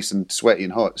in the face and sweaty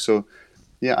and hot. So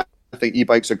yeah, I think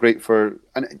e-bikes are great for,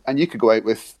 and you could go out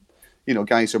with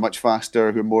guys who are much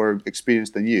faster, who are more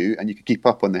experienced than you, and you could keep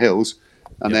up on the hills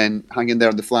and then hang in there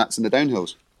on the flats and the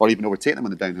downhills, or even overtake them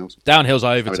on the downhills. Downhills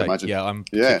I overtake. Yeah, I'm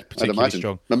particularly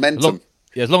strong. Momentum.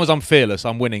 As long as I'm fearless,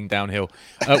 I'm winning downhill.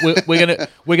 We're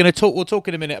gonna talk. We'll talk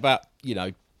in a minute about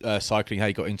cycling, how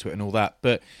you got into it, and all that.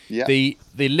 But the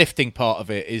lifting part of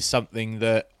it is something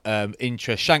that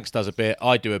interests Shanks does a bit.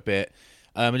 I do a bit.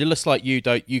 And it looks like you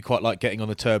quite like getting on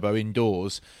the turbo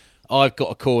indoors. I've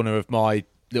got a corner of my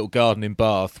little garden in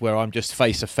Bath where I'm just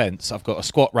face a fence. I've got a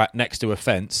squat rack next to a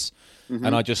fence.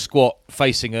 And I just squat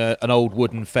facing an old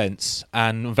wooden fence,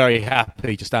 and I'm very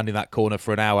happy to stand in that corner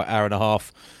for an hour and a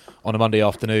half on a Monday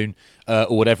afternoon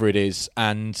or whatever it is,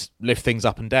 and lift things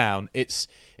up and down. It's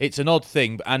an odd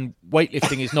thing, and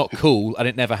weightlifting is not cool, and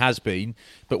it never has been,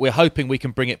 but we're hoping we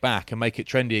can bring it back and make it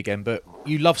trendy again. But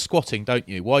you love squatting, don't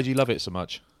you? Why do you love it so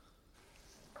much?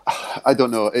 I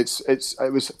don't know. It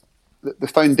was the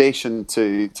foundation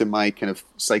to my kind of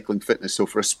cycling fitness. So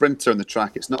for a sprinter on the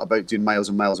track, it's not about doing miles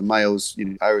and miles and miles,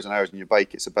 hours and hours on your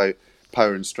bike. It's about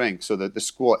power and strength. So the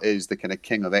squat is the kind of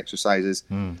king of exercises.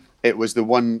 It was the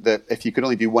one that if you could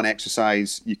only do one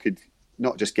exercise, you could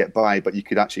not just get by, but you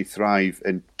could actually thrive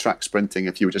in track sprinting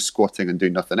if you were just squatting and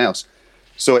doing nothing else.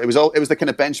 So it was the kind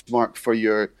of benchmark for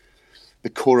the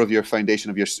core of your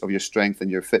foundation of your strength and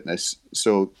your fitness.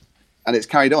 So, and it's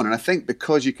carried on. And I think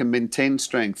because you can maintain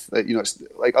strength, it's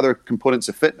like other components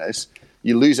of fitness,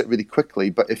 you lose it really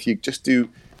quickly. But if you just do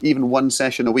even one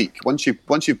session a week, once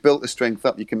you've built the strength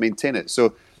up, you can maintain it.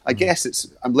 So I guess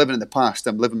I'm living in the past.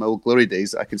 I'm living my old glory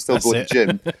days. I can still go to the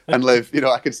gym and live.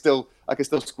 I can still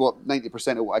squat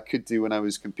 90% of what I could do when I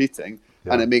was competing,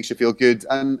 and it makes you feel good.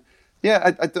 And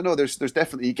yeah, I don't know. There's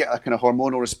definitely, you get a kind of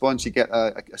hormonal response. You get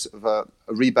a sort of a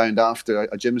rebound after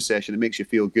a gym session. It makes you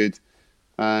feel good.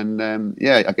 And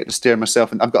I get to stare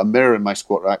myself, and I've got a mirror in my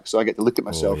squat rack, so I get to look at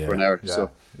myself for an hour. Yeah.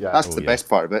 So that's the best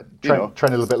part of it. Train a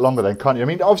little bit longer then, can't you? I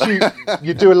mean, obviously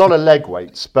you do a lot of leg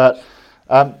weights, but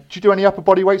do you do any upper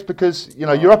body weights? Because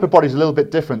your upper body's a little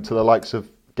bit different to the likes of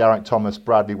Geraint Thomas,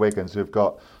 Bradley Wiggins, who've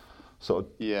got sort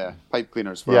of pipe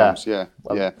cleaners for arms. They're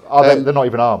not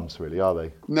even arms, really, are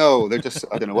they? No, they're just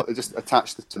I don't know what, they're just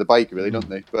attached to the bike, really, don't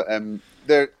they? But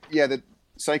the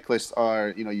cyclists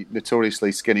are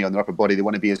notoriously skinny on their upper body. They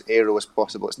want to be as aero as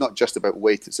possible. It's not just about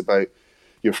weight; it's about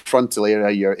your frontal area,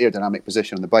 your aerodynamic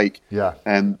position on the bike. Yeah.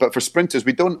 But for sprinters,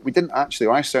 we didn't actually,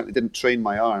 or I certainly didn't train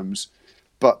my arms.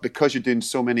 But because you're doing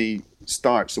so many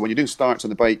starts, so when you're doing starts on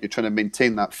the bike, you're trying to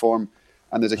maintain that form,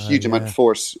 and there's a huge amount of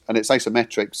force, and it's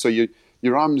isometric. So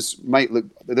your arms might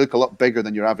look a lot bigger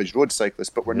than your average road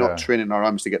cyclist, but we're not training our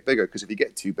arms to get bigger, because if you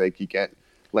get too big, you get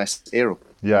less aero.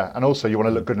 Yeah, and also you want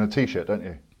to look good in a t-shirt, don't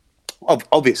you?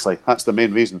 Obviously, that's the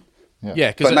main reason.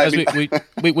 Yeah, because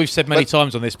we've said many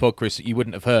times on this podcast that you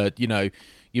wouldn't have heard,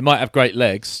 you might have great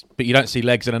legs, but you don't see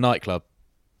legs in a nightclub.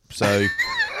 So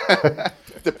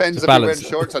depends if you're wearing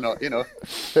shorts or not,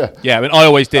 Yeah, I mean, I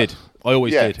always did.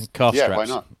 And calf straps. Yeah, why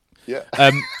not? Yeah.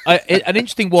 An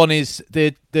interesting one is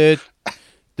the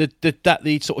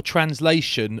sort of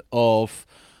translation of,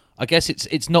 I guess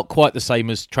it's not quite the same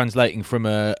as translating from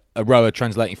a rower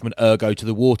translating from an ergo to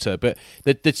the water, but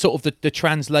the sort of the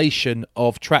translation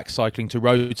of track cycling to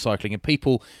road cycling, and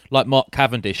people like Mark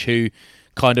Cavendish who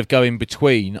kind of go in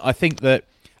between. I think that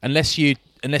unless you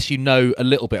know a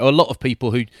little bit, or a lot of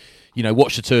people who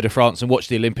watch the Tour de France and watch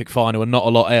the Olympic final and not a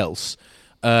lot else,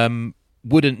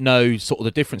 wouldn't know sort of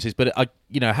the differences. But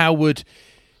how would,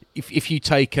 if you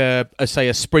take a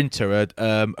sprinter,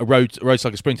 a road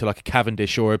cycle sprinter like a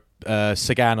Cavendish or a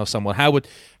Sagan or someone,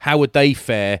 how would they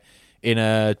fare in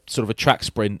a sort of a track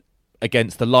sprint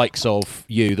against the likes of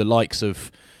the likes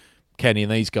of Kenny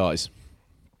and these guys?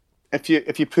 If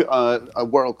you put a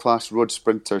world-class road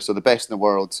sprinter, so the best in the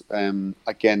world,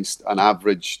 against an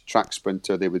average track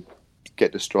sprinter, they would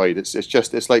get destroyed.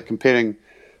 It's like comparing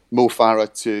Mo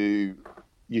Farah to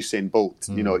Usain Bolt.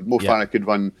 Mo Farah could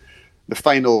run the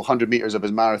final 100 meters of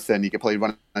his marathon. He could probably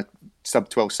run a sub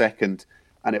 12 second,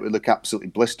 and it would look absolutely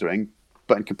blistering.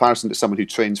 But in comparison to someone who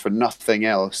trains for nothing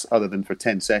else other than for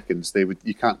 10 seconds,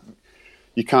 you can't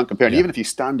compare. And even if you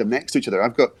stand them next to each other,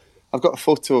 I've got a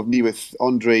photo of me with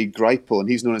Andre Greipel, and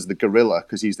he's known as the Gorilla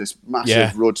because he's this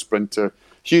massive road sprinter,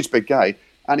 huge big guy,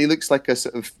 and he looks like a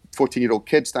sort of 14-year-old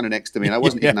kid standing next to me, and I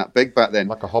wasn't even that big back then.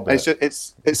 Like a hobbit.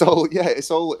 It's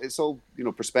all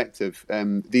perspective.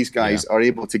 These guys are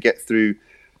able to get through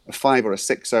a 5 or a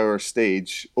 6 hour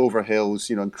stage over hills,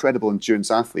 incredible endurance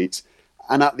athletes.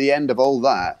 And at the end of all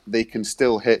that, they can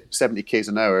still hit 70 k's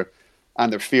an hour,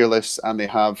 and they're fearless, and they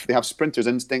have sprinters'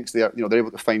 instincts. They're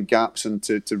able to find gaps and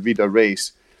to read a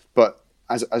race. But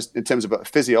as in terms of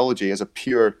physiology, as a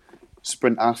pure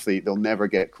sprint athlete, they'll never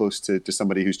get close to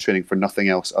somebody who's training for nothing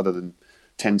else other than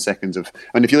 10 seconds of.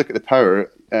 And if you look at the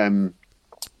power,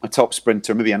 a top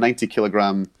sprinter, maybe a 90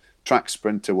 kilogram track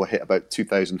sprinter, will hit about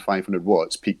 2,500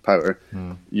 watts peak power.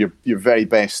 Your very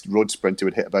best road sprinter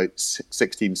would hit about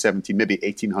 16, 17, maybe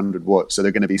 1,800 watts. So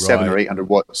they're going to be 700 or 800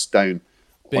 watts down.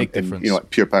 Big difference.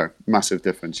 Pure power, massive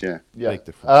difference. Yeah. Big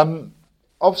difference.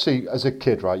 Obviously, as a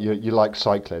kid, right, you like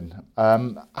cycling.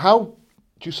 How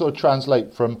do you sort of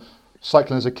translate from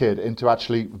cycling as a kid into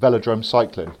actually velodrome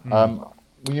cycling?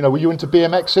 Were you into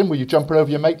BMXing? Were you jumping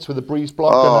over your mates with a breeze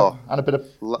block and a bit of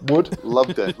wood?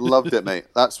 Loved it, mate.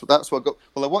 That's what got.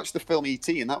 Well, I watched the film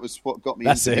E.T. and that was what got me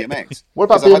into BMX. What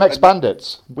about BMX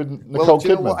Bandits with Nicole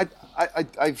Kidman?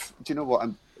 Do you know what?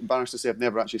 I'm embarrassed to say I've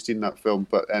never actually seen that film,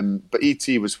 but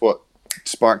E.T. was what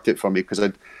sparked it for me, because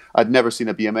I'd never seen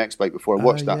a BMX bike before. I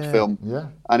watched that film,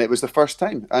 and it was the first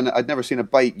time, and I'd never seen a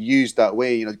bike used that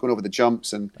way. Going over the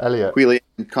jumps and wheeling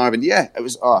and carving. Yeah, it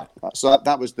was. So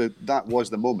that was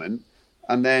the moment,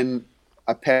 and then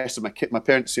I pestered my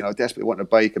parents. I desperately wanted a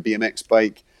bike, a BMX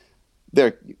bike.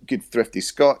 They're good, thrifty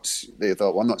Scots. They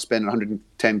thought, well, I'm not spending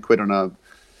 110 quid on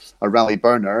a rally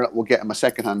burner. We'll get him a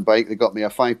second-hand bike. They got me a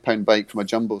 £5 bike from a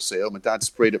jumbo sale. My dad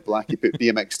sprayed it black. He put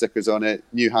BMX stickers on it,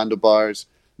 new handlebars,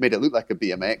 made it look like a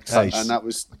BMX, and that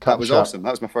was awesome.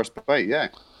 That was my first bike. Yeah,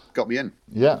 got me in.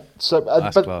 Yeah. So,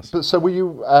 but so were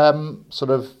you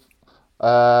sort of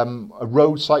a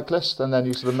road cyclist, and then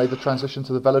you sort of made the transition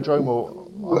to the velodrome,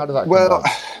 or how did that come about?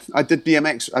 I did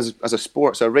BMX as a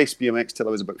sport. So I raced BMX till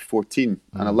I was about 14,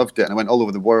 and I loved it. And I went all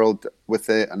over the world with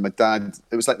it. And my dad,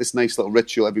 it was like this nice little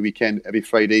ritual every weekend, every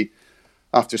Friday,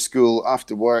 after school,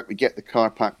 after work, we get the car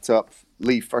packed up,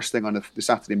 leave first thing on the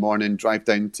Saturday morning, drive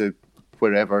down to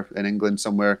wherever in England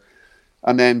somewhere,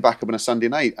 and then back up on a Sunday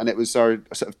night. And it was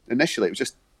initially, it was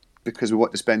just because we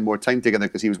wanted to spend more time together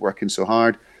because he was working so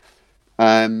hard.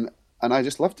 And I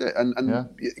just loved it, and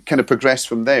it kind of progressed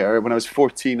from there. When I was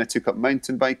 14, I took up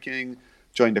mountain biking,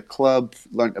 joined a club,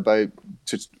 learned learning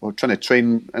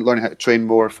how to train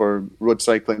more for road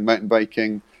cycling, mountain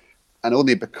biking, and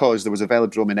only because there was a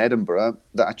velodrome in Edinburgh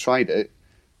that I tried it,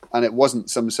 and it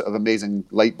wasn't some sort of amazing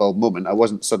light bulb moment. I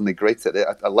wasn't suddenly great at it.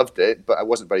 I loved it, but I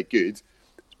wasn't very good.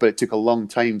 But it took a long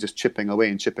time just chipping away,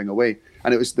 and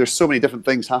there's so many different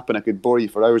things happen. I could bore you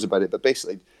for hours about it, but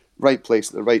basically, right place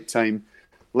at the right time.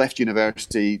 Left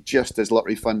university just as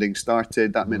lottery funding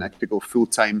started. That meant I could go full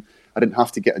time. I didn't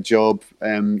have to get a job. I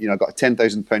got a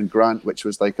 £10,000 grant, which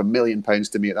was like £1 million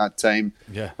to me at that time.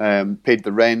 Yeah. Paid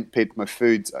the rent, paid my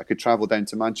food. I could travel down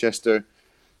to Manchester,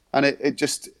 and it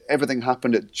just, everything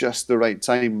happened at just the right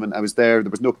time. When I was there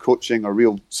was no coaching or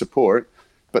real support,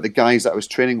 but the guys that I was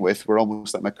training with were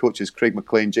almost like my coaches: Craig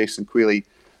McLean, Jason Quealy.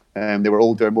 They were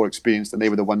older, more experienced, and they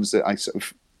were the ones that I sort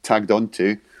of tagged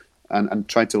onto and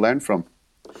tried to learn from.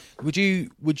 Would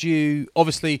you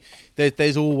obviously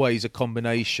there's always a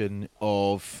combination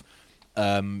of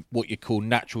what you call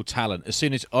natural talent. As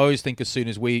soon as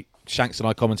Shanks and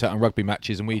I commentate on rugby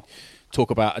matches and we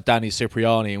talk about Danny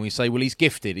Cipriani and we say, well, he's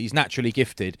gifted, he's naturally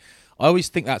gifted. I always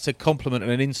think that's a compliment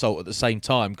and an insult at the same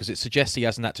time, because it suggests he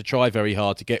hasn't had to try very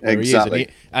hard to get where he is,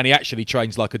 and he actually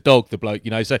trains like a dog, the bloke,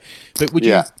 So, but would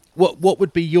you? What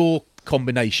would be your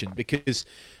combination? Because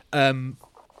in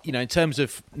terms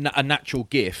of a natural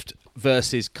gift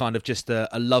versus kind of just a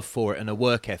love for it and a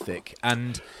work ethic,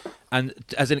 and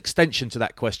as an extension to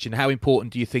that question, how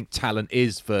important do you think talent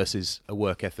is versus a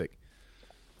work ethic?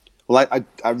 Well,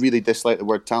 I really dislike the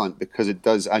word talent, because it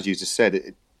does, as you just said,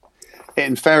 it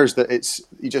infers that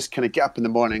you just kind of get up in the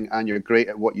morning and you're great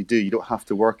at what you do. You don't have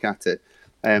to work at it.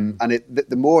 And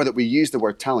the more that we use the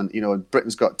word talent,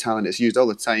 Britain's Got Talent, it's used all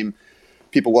the time.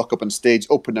 People walk up on stage,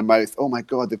 open their mouth, oh my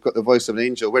God, they've got the voice of an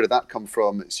angel. Where did that come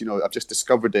from? It's, I've just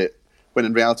discovered it. When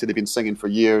in reality, they've been singing for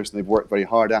years and they've worked very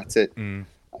hard at it.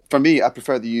 For me, I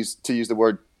prefer to use the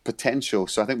word potential.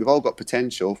 So I think we've all got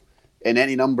potential in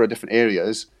any number of different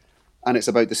areas, and it's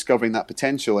about discovering that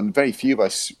potential. And very few of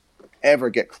us ever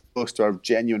get close to our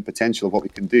genuine potential of what we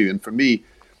can do. And for me,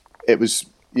 it was,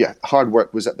 hard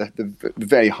work was at the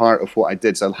very heart of what I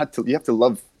did. So you have to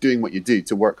love doing what you do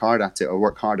to work hard at it, or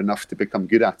work hard enough to become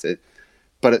good at it.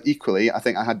 But equally, I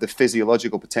think I had the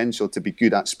physiological potential to be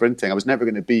good at sprinting. I was never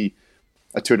going to be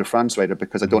a Tour de France rider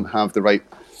because I don't have the right,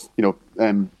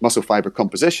 muscle fiber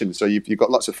composition. So you've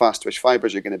got lots of fast twitch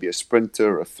fibers. You're going to be a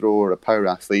sprinter, or a thrower, or a power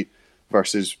athlete,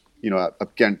 versus a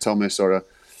Geraint Thomas or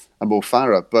Mo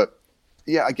Farah. But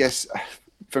yeah, I guess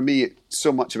for me,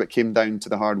 so much of it came down to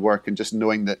the hard work and just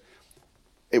knowing that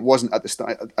it wasn't at the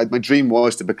start. My dream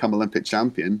was to become Olympic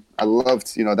champion. I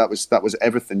loved, that was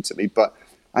everything to me. But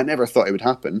I never thought it would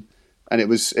happen, and it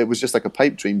was just like a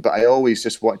pipe dream. But I always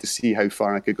just wanted to see how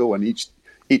far I could go, and each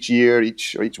year,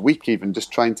 each week, even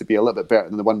just trying to be a little bit better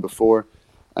than the one before,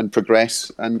 and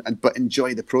progress, but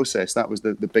enjoy the process. That was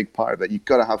the big part of it. You've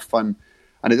got to have fun,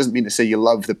 and it doesn't mean to say you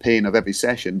love the pain of every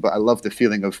session, but I love the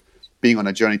feeling of being on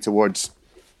a journey towards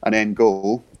an end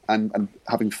goal. And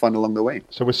having fun along the way.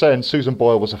 So we're saying Susan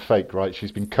Boyle was a fake, right?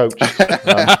 She's been coached. We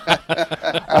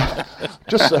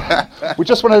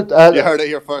just want to... you heard it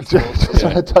here first.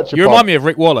 You remind me of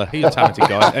Rick Waller. He's a talented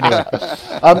guy.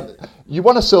 Anyway. You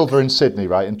won a silver in Sydney,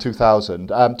 right, in 2000.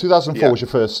 2004 was your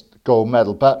first gold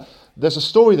medal, but there's a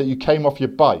story that you came off your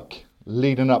bike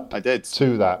leading up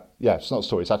to that. Yeah, it's not a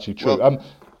story, it's actually true. Well,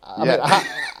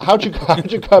 how'd you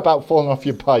go about falling off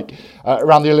your bike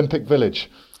around the Olympic Village?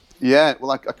 Yeah, well,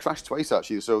 I crashed twice,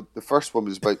 actually. So the first one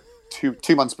was about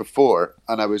two months before,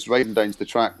 and I was riding down to the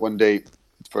track one day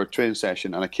for a training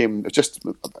session, and I came just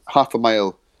half a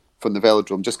mile from the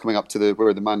velodrome, just coming up to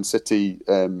where the Man City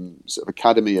sort of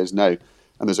academy is now,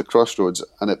 and there's a crossroads,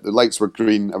 and the lights were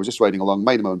green. I was just riding along,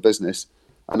 minding my own business,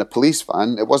 and a police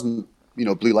van, it wasn't,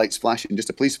 blue lights flashing,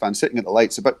 just a police van sitting at the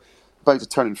lights, about to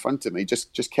turn in front of me,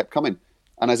 just kept coming.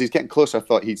 And as he's getting closer, I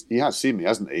thought, he has seen me,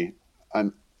 hasn't he?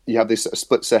 And you have this sort of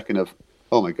split second of,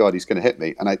 oh my God, he's going to hit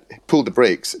me. And I pulled the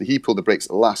brakes, and he pulled the brakes at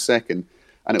the last second.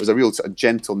 And it was a real sort of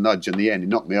gentle nudge in the end. He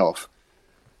knocked me off.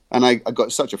 And I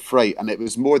got such a fright. And it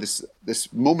was more this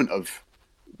moment of,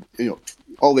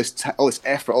 all this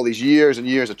effort, all these years and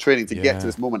years of training to get to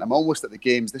this moment. I'm almost at the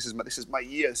games. This is my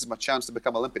year. This is my chance to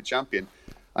become Olympic champion.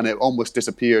 And it almost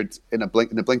disappeared in the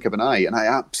blink of an eye. And I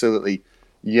absolutely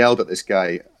yelled at this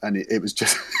guy, and it was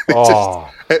just,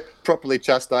 it properly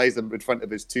chastised him in front of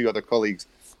his two other colleagues,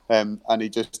 and he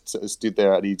just sort of stood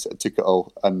there and he sort of took it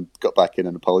all and got back in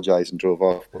and apologised and drove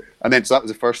off. And then so that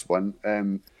was the first one.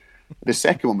 The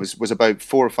second one was about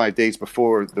 4 or 5 days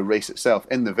before the race itself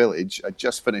in the village. I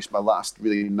just finished my last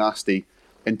really nasty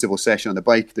interval session on the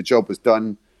bike. The job was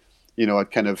done. I'd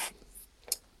kind of,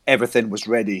 everything was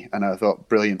ready, and I thought,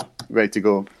 brilliant, ready to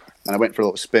go. And I went for a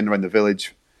little spin around the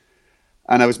village.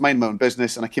 And I was minding my own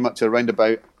business, and I came up to a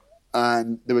roundabout,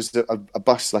 and there was a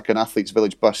bus, like an athlete's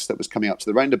village bus, that was coming up to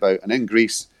the roundabout. And in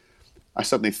Greece, I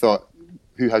suddenly thought,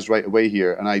 who has right of way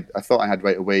here? And I thought I had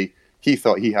right of way. He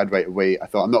thought he had right of way. I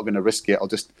thought, I'm not going to risk it. I'll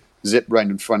just zip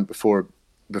round in front before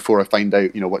I find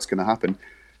out, what's going to happen.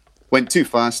 Went too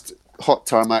fast, hot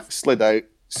tarmac, slid out,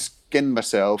 skinned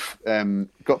myself,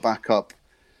 got back up.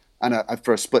 And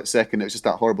for a split second, it was just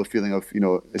that horrible feeling of,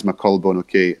 is my collarbone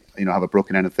okay? Have I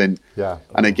broken anything? Yeah.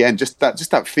 And again, just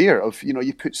that fear of,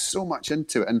 you put so much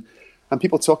into it. And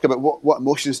people talk about what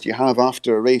emotions do you have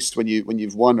after a race when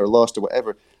you've won or lost or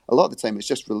whatever. A lot of the time, it's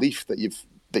just relief that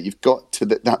you've got to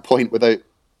that point without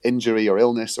injury or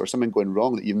illness or something going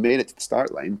wrong, that you've made it to the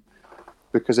start line.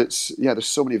 Because there's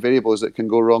so many variables that can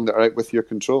go wrong that are out with your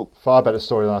control. Far better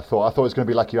story than I thought. I thought it was going to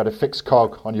be like you had a fixed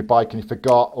cog on your bike and you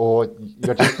forgot, or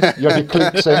you had your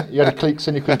cleats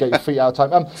in. You couldn't get your feet out of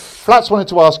time. Flats wanted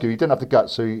to ask you. He didn't have the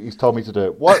guts, so he's told me to do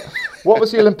it. What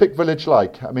was the Olympic Village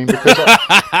like? I mean, because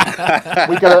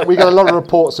we get a lot of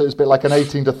reports that it's a bit like an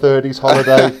 18 to 30s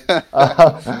holiday.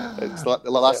 It's like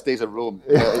the last days of Rome.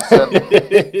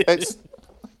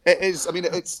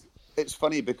 It's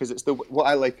funny because what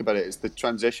I like about it is the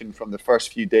transition from the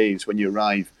first few days when you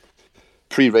arrive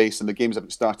pre-race and the games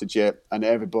haven't started yet, and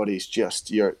everybody's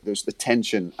just there's the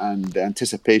tension and the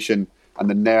anticipation and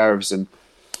the nerves, and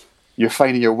you're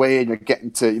finding your way and you're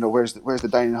getting to where's the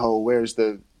dining hall, where's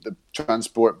the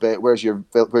transport bit, where's your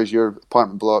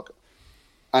apartment block,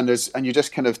 and you're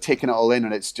just kind of taking it all in,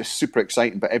 and it's just super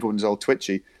exciting, but everyone's all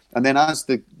twitchy. And then as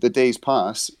the days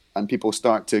pass and people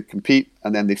start to compete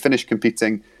and then they finish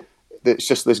competing, it's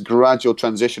just this gradual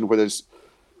transition where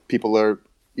people are,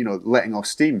 letting off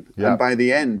steam. Yeah.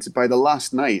 And by the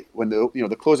last night, when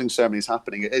the closing ceremony is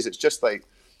happening, it's just like,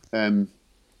 I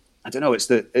don't know, it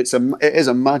is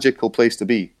a magical place to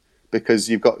be, because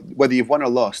you've got, whether you've won or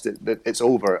lost, it's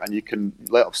over and you can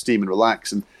let off steam and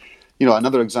relax. And,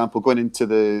 another example, going into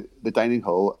the dining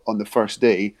hall on the first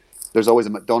day, there's always a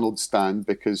McDonald's stand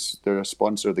because they're a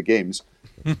sponsor of the games.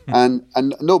 and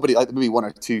nobody, like maybe one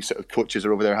or two sort of coaches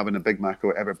are over there having a Big Mac or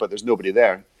whatever, but there's nobody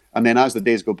there. And then as the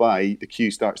days go by, the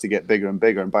queue starts to get bigger and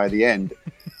bigger. And by the end,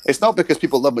 it's not because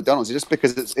people love McDonald's, it's just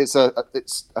because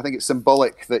I think it's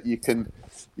symbolic that you can,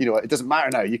 it doesn't matter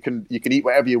now. You can eat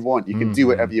whatever you want. You can do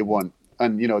whatever you want.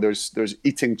 And, there's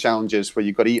eating challenges where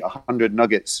you've got to eat 100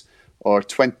 nuggets or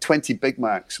 20 Big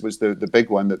Macs was the big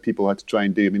one that people had to try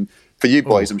and do. I mean, for you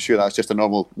boys, I'm sure that's just a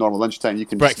normal lunchtime. You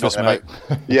can breakfast, mate.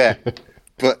 Yeah,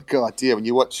 but God, dear, when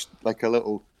you watch like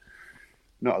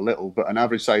not a little, but an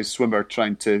average sized swimmer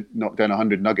trying to knock down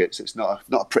 100 nuggets, it's not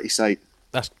a pretty sight.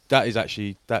 That's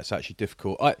actually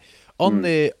difficult. On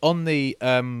the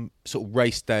sort of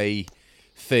race day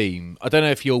theme, I don't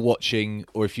know if you're watching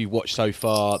or if you've watched so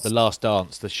far The Last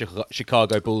Dance, the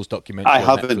Chicago Bulls documentary. I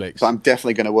on haven't, Netflix. but I'm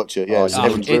definitely going to watch it. Yeah,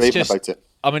 everyone's raving about it.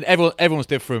 I mean, everyone's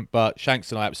different, but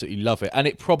Shanks and I absolutely love it, and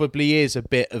it probably is a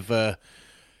bit of a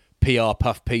PR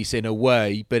puff piece in a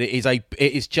way, but it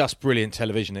is just brilliant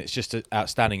television. It's just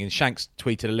outstanding. And Shanks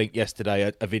tweeted a link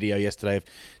yesterday, a video yesterday of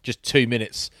just 2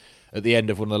 minutes at the end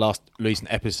of one of the last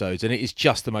recent episodes, and it is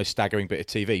just the most staggering bit of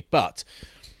TV. But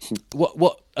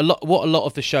what a lot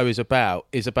of the show is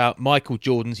about Michael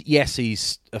Jordan's. Yes,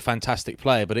 he's a fantastic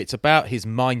player, but it's about his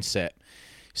mindset.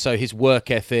 So his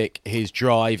work ethic, his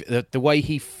drive, the way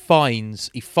he finds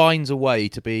a way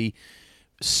to be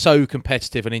so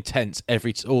competitive and intense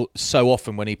so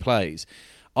often when he plays.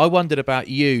 I wondered about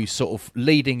you sort of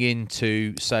leading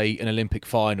into, say, an Olympic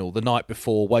final, the night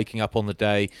before, waking up on the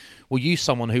day. Were you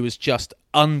someone who was just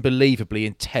unbelievably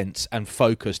intense and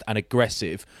focused and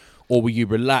aggressive, or were you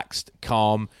relaxed,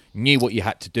 calm, knew what you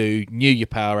had to do, knew your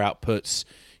power outputs,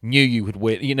 knew you would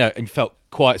win, and felt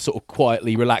quite sort of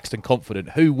quietly relaxed and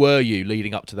confident? Who were you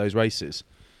leading up to those races?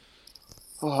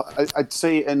 Oh, I'd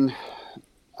say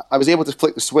I was able to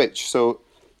flick the switch. So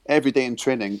every day in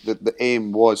training, the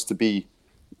aim was to be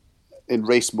in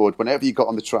race mode. Whenever you got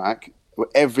on the track,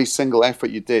 every single effort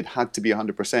you did had to be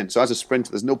 100%. So as a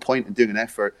sprinter, there's no point in doing an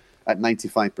effort at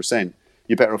 95%.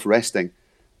 You're better off resting.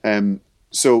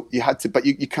 So you had to, but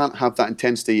you can't have that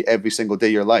intensity every single day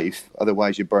of your life,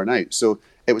 otherwise you burn out. So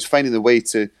it was finding the way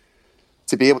to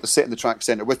be able to sit in the track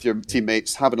centre with your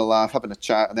teammates, having a laugh, having a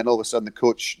chat, and then all of a sudden the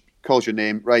coach calls your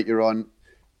name, right, you're on.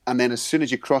 And then as soon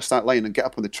as you cross that line and get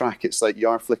up on the track, it's like you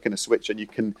are flicking a switch and you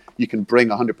can bring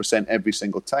 100% every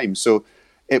single time. So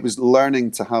it was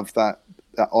learning to have that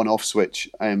on-off switch,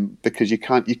 because you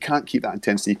can't keep that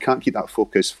intensity, you can't keep that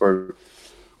focus for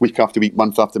week after week,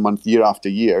 month after month, year after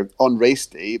year. On race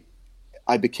day,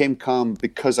 I became calm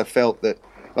because I felt that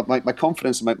my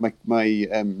confidence, my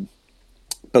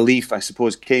belief, I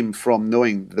suppose, came from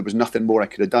knowing that there was nothing more I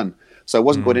could have done. So I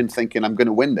wasn't going in thinking I'm going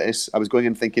to win this. I was going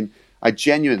in thinking I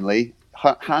genuinely,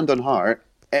 hand on heart,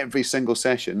 every single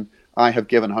session, I have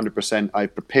given 100%.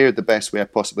 I've prepared the best way I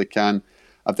possibly can.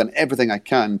 I've done everything I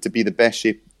can to be the best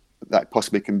shape that I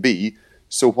possibly can be.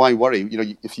 So why worry?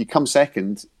 If you come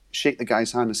second, shake the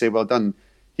guy's hand and say, well done.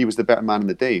 He was the better man in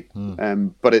the day.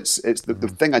 But it's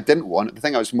the thing I didn't want, the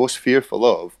thing I was most fearful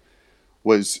of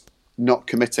was not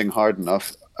committing hard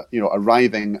enough,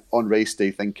 arriving on race day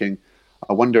thinking,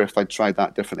 I wonder if I'd tried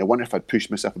that differently. I wonder if I'd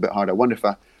pushed myself a bit harder. I wonder if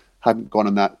I hadn't gone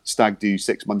on that stag do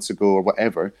 6 months ago or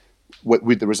whatever,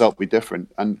 would the result be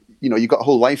different? And, you've got a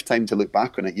whole lifetime to look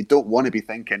back on it. You don't want to be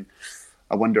thinking,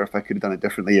 I wonder if I could have done it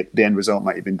differently. The end result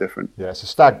might have been different. Yeah, it's a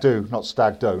stag do, not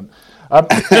stag don't.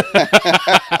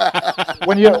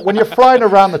 When you're flying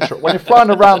around the track,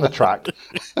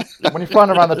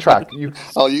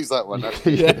 I'll use that one.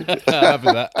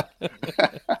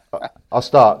 I'll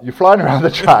start. You're flying around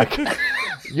the track.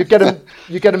 You're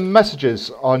getting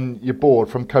messages on your board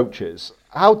from coaches.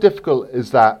 How difficult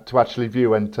is that to actually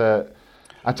view and to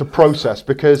process?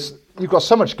 Because you've got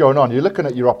so much going on. You're looking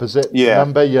at your opposite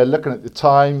number. You're looking at the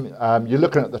time. You're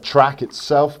looking at the track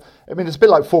itself. I mean, it's a bit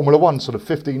like Formula One sort of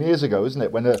 15 years ago, isn't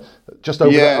it? When just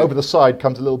over the side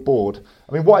comes a little board.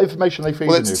 I mean, what information are they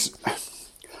feeding you?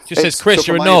 Just says, Chris,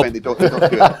 you're a knob. Event, they don't do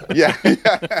it. Yeah.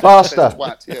 Faster.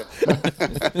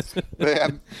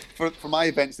 For my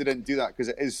events, they didn't do that because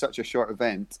it is such a short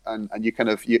event, and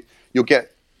you'll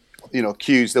get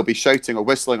cues. They'll be shouting or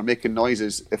whistling or making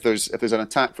noises if there's an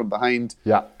attack from behind.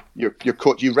 Yeah. Your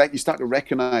coach, you start to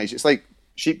recognise. It's like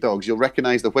sheepdogs. You'll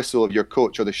recognise the whistle of your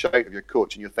coach or the shout of your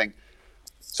coach, and you'll think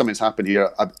something's happened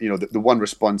here. The one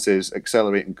response is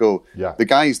accelerate and go. Yeah. The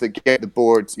guys that get the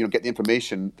boards, get the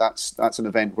information. That's an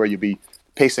event where you'll be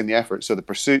pacing the effort. So the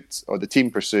pursuit or the team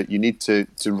pursuit, you need to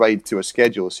ride to a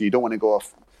schedule. So you don't want to go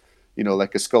off,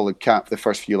 like a scalded cap the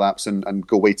first few laps and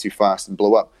go way too fast and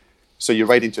blow up. So you're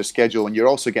riding to a schedule, and you're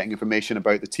also getting information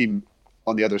about the team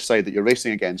on the other side that you're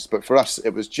racing against. But for us, it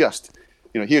was just,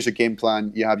 here's your game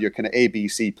plan. You have your kind of A, B,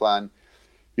 C plan,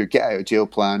 your get out of jail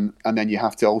plan, and then you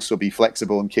have to also be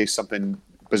flexible in case something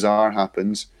bizarre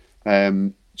happens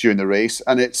during the race.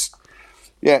 And it's,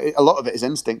 a lot of it is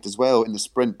instinct as well in the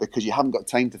sprint, because you haven't got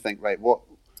time to think, right, what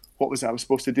was it I was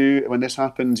supposed to do when this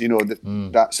happens?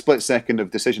 That split second of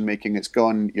decision making, it's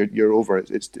gone. You're over.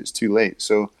 It's too late.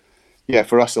 So yeah,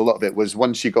 for us, a lot of it was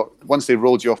once they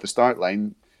rolled you off the start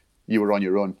line, you were on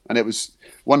your own. And it was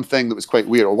one thing that was quite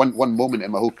weird, or one moment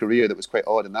in my whole career that was quite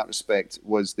odd in that respect,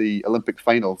 was the Olympic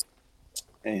final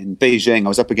in Beijing. I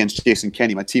was up against Jason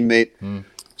Kenny, my teammate.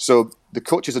 So the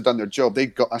coaches had done their job. They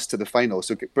got us to the final.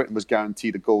 So Britain was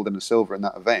guaranteed a gold and a silver in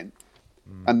that event.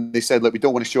 And they said, look, we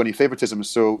don't want to show any favoritism,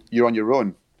 so you're on your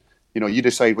own. You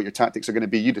decide what your tactics are going to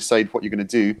be. You decide what you're going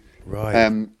to do.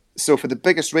 Right. So for the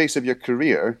biggest race of your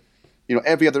career,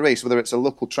 every other race, whether it's a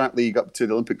local track league up to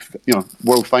the Olympic,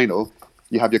 world final,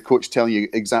 you have your coach telling you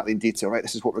exactly in detail, right,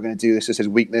 this is what we're going to do. This is his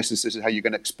weakness. This is how you're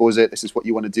going to expose it. This is what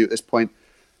you want to do at this point.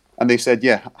 And they said,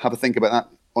 yeah, have a think about that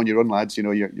on your own, lads.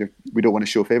 We don't want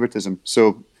to show favoritism.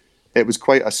 So it was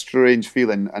quite a strange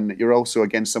feeling. And you're also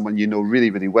against someone really,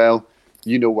 really well.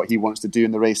 You know what he wants to do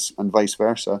in the race and vice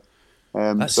versa.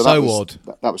 That's so so odd.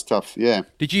 That was tough, yeah.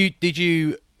 Did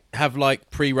you have like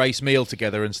pre-race meal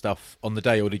together and stuff on the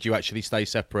day, or did you actually stay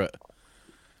separate?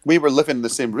 We were living in the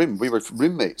same room. We were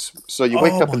roommates. So you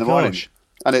wake up in the morning,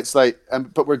 and it's like,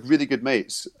 but we're really good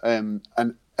mates. And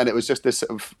it was just this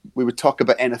sort of, we would talk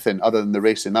about anything other than the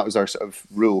racing. That was our sort of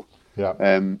rule. Yeah.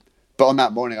 But on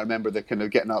that morning, I remember the kind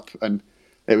of getting up, and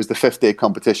it was the 5th day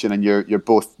competition, and you're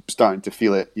both starting to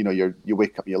feel it. You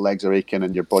wake up, and your legs are aching,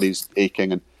 and your body's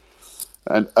aching,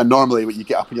 and normally when you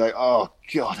get up and you're like, oh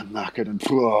God, I'm knackered, and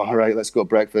all right, let's go to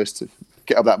breakfast.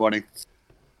 Get up that morning.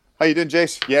 How you doing,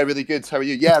 Jace? Yeah, really good. How are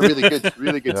you? Yeah, really good,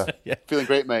 really good. Yeah. Feeling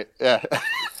great, mate. Yeah.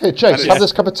 Hey, Jace, have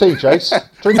this cup of tea, Jace.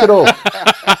 Drink it all.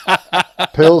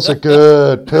 Pills are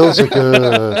good. Pills are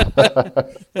good.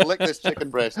 Lick this chicken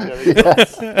breast.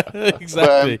 Yes.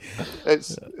 Exactly.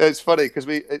 It's funny because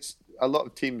it's a lot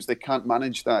of teams, they can't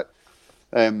manage that.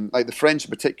 Like the French in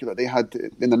particular, they had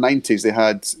in the 90s, they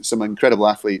had some incredible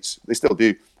athletes. They still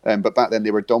do, but back then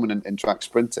they were dominant in track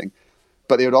sprinting.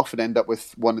 But they would often end up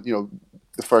with one,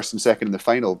 the first and second in the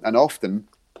final, and often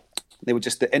they would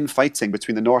just the infighting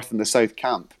between the North and the South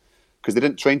camp, because they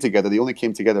didn't train together. They only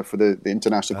came together for the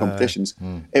international competitions.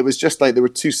 It was just like there were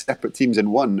two separate teams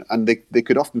in one, and they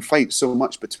could often fight so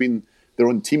much between their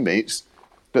own teammates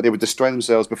that they would destroy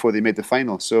themselves before they made the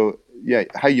final. So yeah,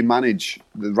 how you manage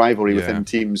the rivalry within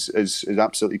teams is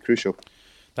absolutely crucial.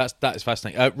 That is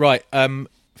fascinating. Right,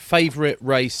 favorite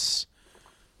race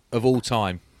of all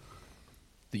time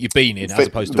that you've been in, as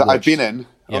opposed to that watched? I've been in.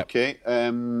 Yep. Okay.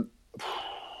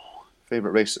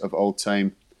 Favorite race of all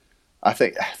time. I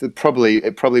think it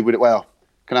probably would. Well,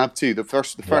 can I have two? The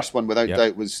first one without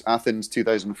doubt was Athens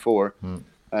 2004.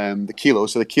 The Kilo.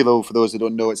 So the Kilo, for those that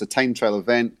don't know, it's a time trial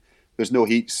event. There's no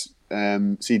heats,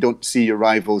 so you don't see your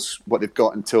rivals what they've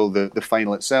got until the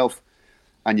final itself,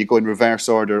 and you go in reverse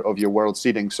order of your world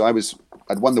seeding. So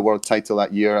I'd won the world title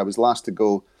that year. I was last to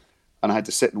go, and I had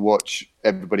to sit and watch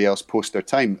everybody else post their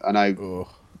time. And the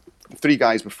 3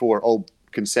 guys before all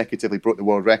consecutively broke the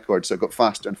world record, so it got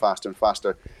faster and faster and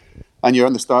faster. And you're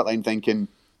on the start line thinking,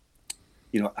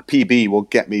 a PB will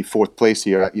get me 4th place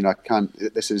here. I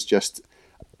can't. This is just.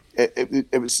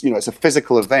 It was, it's a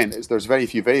physical event. There's very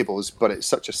few variables, but it's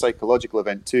such a psychological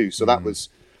event too. So that was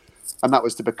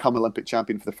to become Olympic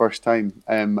champion for the first time.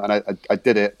 And I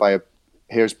did it by a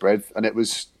hair's breadth, and it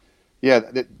was,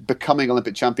 becoming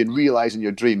Olympic champion, realizing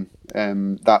your dream.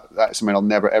 That's something I'll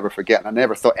never ever forget. And I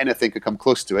never thought anything could come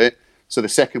close to it. So the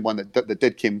second one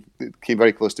that came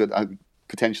very close to it, I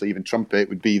potentially even trump it,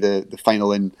 would be the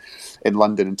final in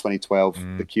London in 2012,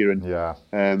 the Keirin. Yeah.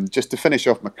 Just to finish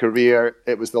off my career,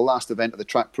 it was the last event of the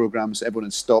track program, so everyone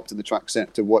had stopped in the track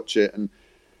centre to watch it, and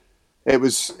it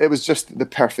was just the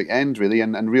perfect end, really,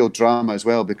 and real drama as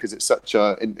well, because it's such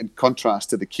in contrast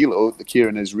to the Kilo, the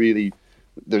Keirin is really,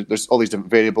 there's all these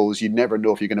different variables. You never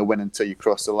know if you're going to win until you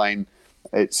cross the line.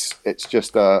 It's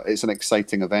just it's an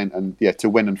exciting event, and to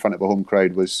win in front of a home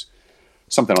crowd was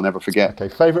something I'll never forget. Okay,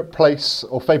 favourite place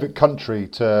or favourite country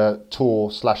to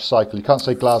tour/cycle? You can't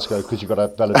say Glasgow because you've got a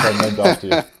velodrome named after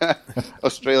you.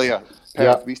 Australia,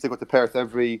 Perth. Yeah. We used to go to Perth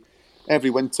every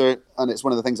winter, and it's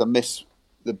one of the things I miss.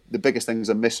 The biggest things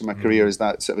I miss in my career is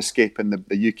that sort of escape in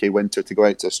the UK winter to go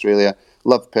out to Australia.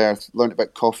 Love Perth, learned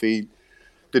about coffee,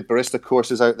 did barista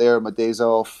courses out there on my days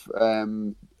off,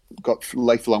 got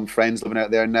lifelong friends living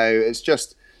out there now. It's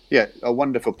just, a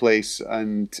wonderful place,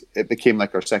 and it became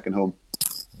like our second home.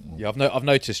 Yeah, I've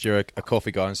noticed you're a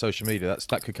coffee guy on social media.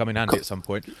 That could come in handy at some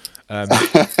point. When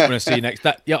I see you next.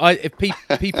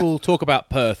 If people talk about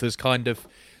Perth as kind of,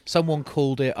 someone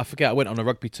called it, I forget, I went on a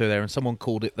rugby tour there and someone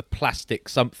called it the plastic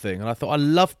something, and I thought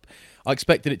I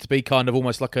expected it to be kind of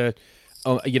almost like a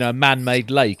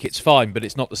man-made lake. It's fine, but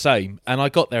it's not the same. And I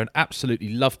got there and absolutely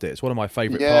loved it. It's one of my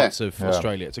favourite parts of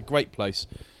Australia. It's a great place.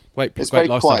 It's very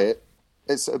lifestyle. quiet.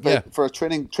 For a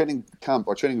training camp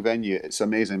or training venue, it's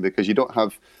amazing because you don't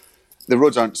have the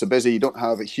roads aren't so busy. You don't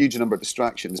have a huge number of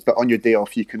distractions. But on your day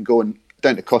off, you can go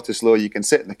down to Cottesloe. You can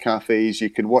sit in the cafes. You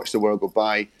can watch the world go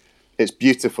by. It's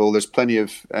beautiful. There's plenty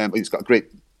of. It's got a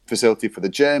great facility for the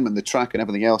gym and the track and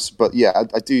everything else. But yeah,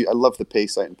 I love the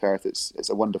Pace site in Perth. It's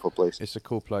a wonderful place. It's a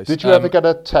cool place. Did you ever get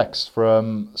a text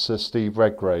from Sir Steve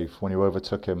Redgrave when you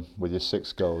overtook him with your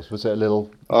 6 goals? Was it a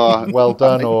little well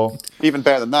done or even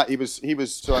better than that? He was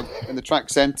so I'm in the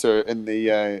track centre in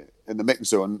the mix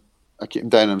zone. I came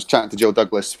down and I was chatting to Jill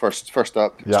Douglas first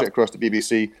up, straight across to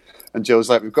BBC. And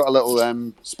Jill's like, we've got a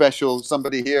little special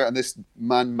somebody here. And this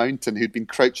man Mountain, who'd been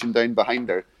crouching down behind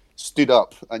her, stood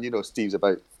up. And, Steve's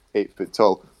about 8 foot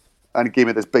tall. And he gave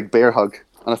me this big bear hug.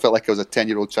 And I felt like I was a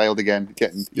 10-year-old child again,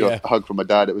 getting a hug from my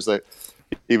dad. It was like,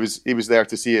 he was there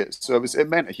to see it. So it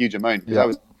meant a huge amount. Because I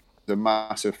was a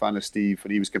massive fan of Steve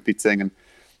when he was competing. And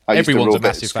I Everyone's used to row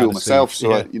a bit at school myself.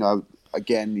 Steve. So,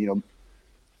 again,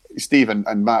 Steve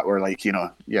and Matt were like,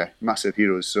 massive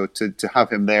heroes. So to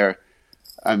have him there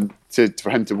and for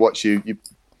him to watch you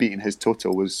beating his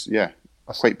total was,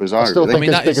 quite bizarre. I still really.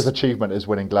 think his biggest achievement is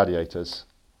winning Gladiators.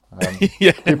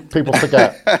 People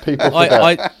forget.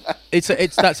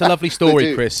 That's a lovely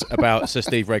story, Chris, about Sir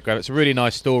Steve Redgrave. It's a really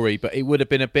nice story, but it would have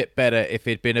been a bit better if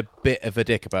he'd been a bit of a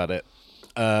dick about it.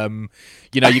 You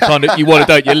want to,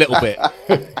 don't you, a little bit.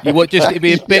 It'd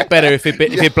be a bit better if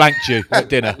he blanked you at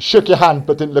dinner. Shook your hand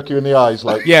but didn't look you in the eyes,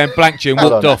 like and blanked you and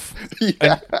walked off.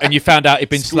 And you found out he'd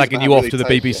been slagging you off to the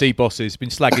BBC bosses. Been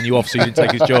slagging you off so you didn't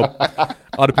take his job.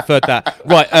 I'd have preferred that.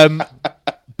 Right.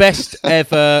 Best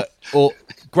ever or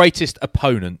greatest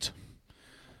opponent.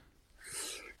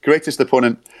 Greatest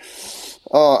opponent.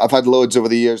 Oh, I've had loads of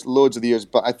the years,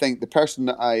 but I think the person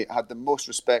that I had the most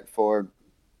respect for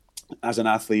as an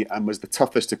athlete and was the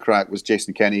toughest to crack was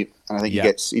Jason Kenny, and I think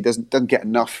he doesn't get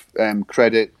enough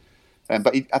credit,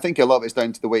 but I think a lot of it's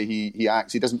down to the way he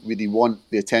acts. He doesn't really want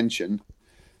the attention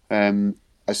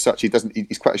as such.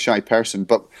 He's quite a shy person.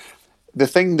 But the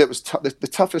thing that was the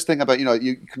toughest thing about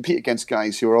you compete against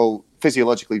guys who are all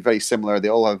physiologically very similar. They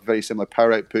all have very similar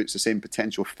power outputs, the same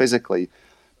potential physically,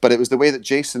 but it was the way that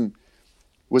Jason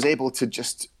was able to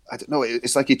just. I don't know,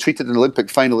 it's like he treated an Olympic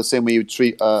final the same way you would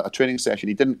treat a training session.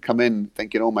 He didn't come in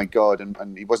thinking, oh my God,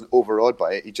 and he wasn't overawed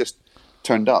by it. He just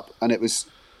turned up. And it was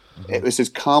his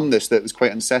calmness that was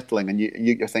quite unsettling. And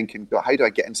you're thinking, how do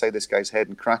I get inside this guy's head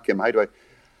and crack him? How do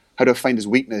I find his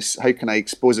weakness? How can I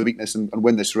expose a weakness and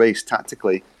win this race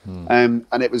tactically? And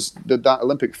it was that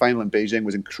Olympic final in Beijing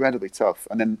was incredibly tough.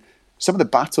 And then some of the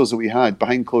battles that we had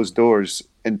behind closed doors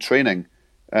in training,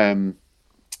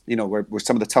 were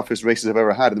some of the toughest races I've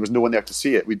ever had, and there was no one there to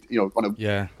see it. On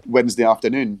a Wednesday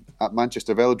afternoon at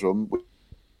Manchester Velodrome,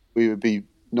 we would be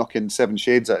knocking 7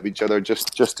 shades out of each other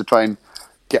just to try and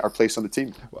get our place on the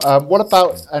team. What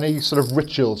about any sort of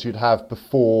rituals you'd have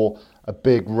before a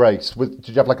big race? Did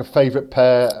you have like a favourite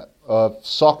pair of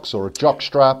socks or a jock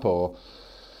strap, or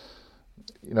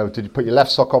did you put your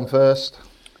left sock on first?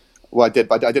 Well, I did,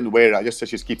 but I didn't wear it. I just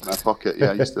keep it in my pocket.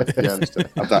 Yeah, I used to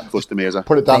have that close to me as a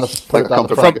put it down the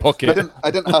front pocket.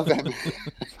 I didn't have any.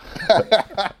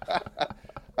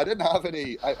 I didn't have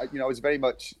any. I was very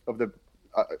much of the.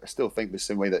 I still think the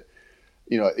same way that,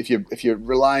 if you're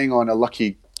relying on a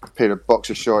lucky pair of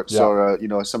boxer shorts or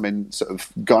some sort of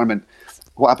garment,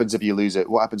 what happens if you lose it?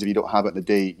 What happens if you don't have it in the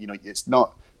day? It's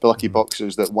not the lucky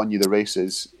boxers that won you the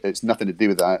races. It's nothing to do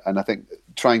with that. And I think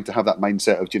trying to have that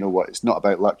mindset of, it's not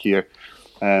about luck here.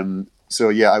 There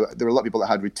were a lot of people that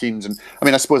had routines. And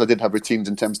I suppose I did have routines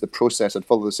in terms of the process. I'd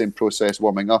follow the same process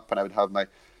warming up, and I would have my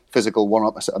physical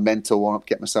warm-up, a sort of mental warm-up,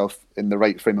 get myself in the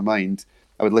right frame of mind.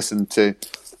 I would listen to,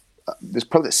 there's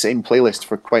probably the same playlist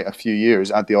for quite a few years,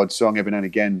 add the odd song every now and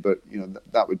again, but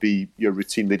that would be your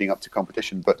routine leading up to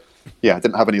competition. But I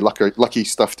didn't have any lucky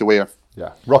stuff to wear.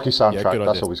 Yeah, Rocky soundtrack,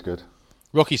 that's always good.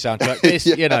 Rocky soundtrack. It's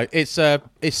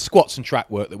it's squats and track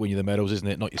work that win you the medals, isn't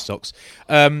it? Not your socks.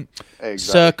 Exactly.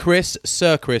 Sir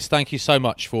Chris, thank you so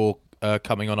much for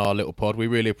coming on our little pod. We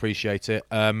really appreciate it.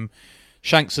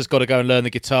 Shanks has got to go and learn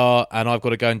the guitar, and I've got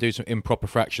to go and do some improper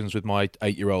fractions with my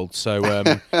 8-year-old. So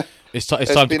it's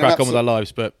time to crack on with our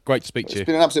lives. But great to speak to you. It's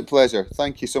been an absolute pleasure.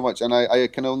 Thank you so much, and I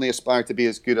can only aspire to be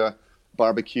as good a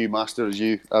barbecue master as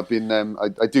you. I've been.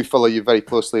 I do follow you very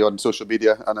closely on social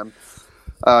media, and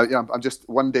I'm just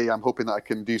one day I'm hoping that I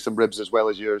can do some ribs as well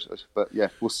as yours. But yeah,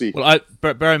 we'll see. Well,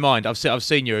 bear in mind, I've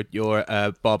seen your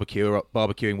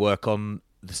barbecuing work on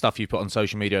the stuff you put on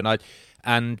social media,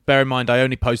 and bear in mind, I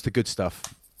only post the good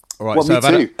stuff. All right, well, so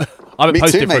I haven't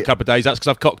posted for a couple of days. That's because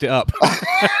I've cocked it up.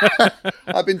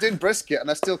 I've been doing brisket and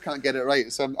I still can't get it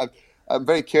right. So I'm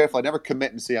very careful. I never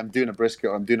commit and say I'm doing a brisket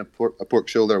or I'm doing a pork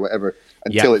shoulder or whatever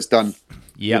until it's done.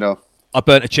 Yeah. You know? I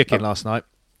burnt a chicken last night.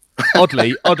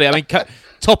 Oddly, I mean,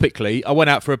 topically, I went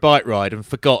out for a bike ride and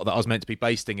forgot that I was meant to be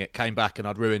basting it. Came back and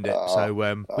I'd ruined it. So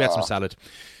we had some salad.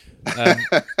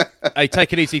 Hey,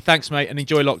 take it easy. Thanks, mate, and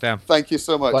enjoy lockdown. Thank you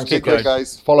so much. Thanks. Take care,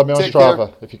 guys. Follow me on Take Strava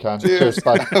care. if you can. Cheers.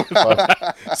 Bye.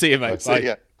 Bye. See you, mate. See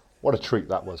ya. What a treat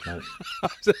that was, mate.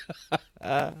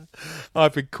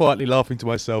 I've been quietly laughing to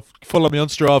myself. Follow me on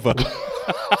Strava.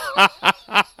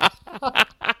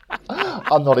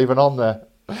 I'm not even on there.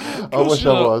 I wish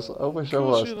I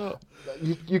was.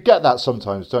 You get that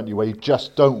sometimes, don't you, where you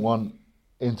just don't want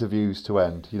interviews to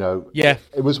end, you know? Yeah.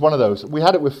 It was one of those. We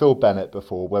had it with Phil Bennett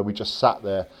before, where we just sat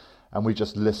there and we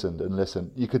just listened and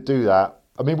listened. You could do that.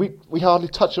 I mean, we hardly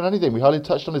touched on anything. We hardly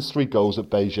touched on his 3 goals at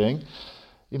Beijing,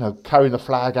 you know, carrying the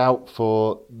flag out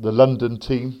for the London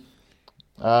team.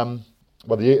 The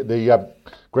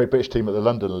Great British team at the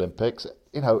London Olympics.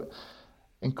 You know,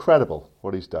 incredible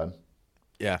what he's done.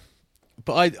 Yeah.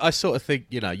 But I sort of think,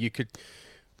 you know, you could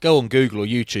go on Google or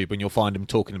YouTube and you'll find him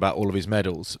talking about all of his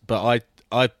medals. But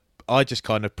I just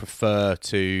kind of prefer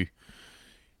to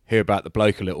hear about the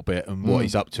bloke a little bit and what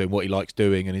he's up to and what he likes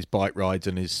doing and his bike rides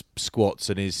and his squats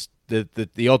and his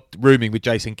the odd rooming with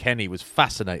Jason Kenny was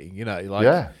fascinating. You know,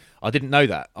 like I didn't know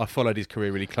that. I followed his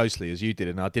career really closely as you did,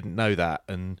 and I didn't know that.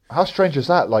 And how strange is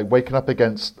that? Like waking up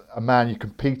against a man you're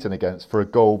competing against for a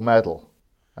gold medal,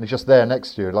 and he's just there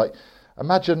next to you. Like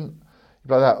imagine.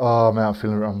 Like that, oh man,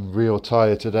 I'm real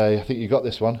tired today. I think you got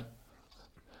this one.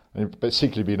 But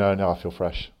secretly be no, I feel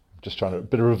fresh. Just trying a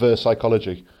bit of reverse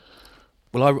psychology.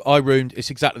 Well, I roomed. It's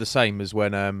exactly the same as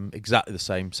when, exactly the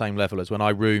same level as when I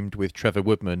roomed with Trevor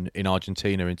Woodman in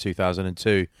Argentina in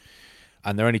 2002.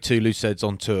 And there are only 2 loose heads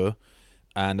on tour,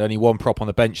 and only 1 prop on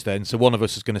the bench then. So one of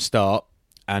us is going to start,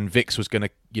 and Vix was going to,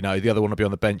 you know, the other one will be on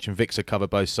the bench, and Vix will cover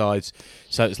both sides.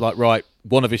 So it's like, right,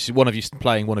 one of you's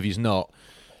playing, one of you's not.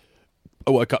 I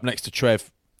woke up next to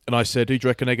Trev and I said, who do you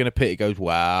reckon they're going to pick? He goes,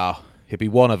 wow, he'd be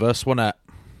one of us, wouldn't it?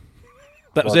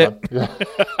 That was it. Yeah.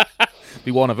 Be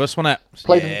one of us, wouldn't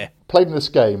it? Played in this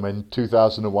game in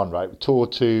 2001, right?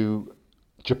 Toured to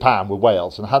Japan with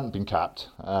Wales and hadn't been capped,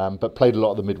 but played a lot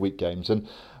of the midweek games. And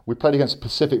we played against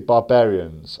Pacific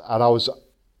Barbarians, and I was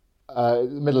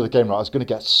in the middle of the game, right? I was going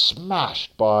to get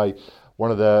smashed by one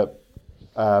of the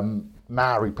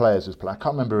Maori players who was playing. I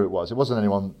can't remember who it was. It wasn't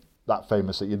anyone that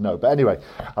famous that you'd know. But anyway,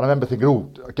 and I remember thinking,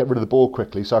 oh, get rid of the ball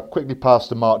quickly. So I quickly passed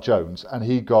to Mark Jones, and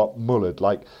he got mullered.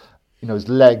 Like, you know, his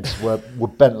legs were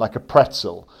bent like a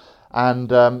pretzel.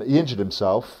 And he injured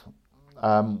himself,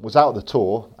 was out of the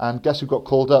tour, and guess who got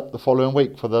called up the following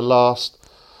week for the last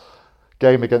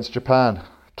game against Japan?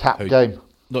 Game.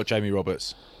 Not Jamie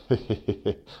Roberts.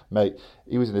 Mate,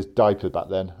 he was in his diaper back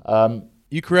then.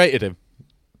 You created him.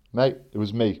 Mate, it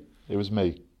was me.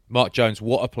 Mark Jones,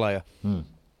 what a player.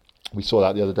 We saw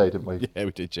that the other day, didn't we? Yeah,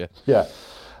 we did, yeah. Yeah.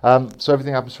 So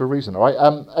everything happens for a reason, all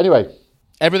right? Anyway.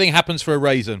 Everything happens for a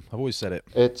reason. I've always said it.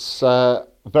 It's a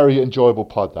very enjoyable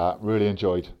pod, that. Really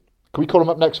enjoyed. Can we call him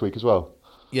up next week as well?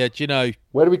 Yeah, do you know...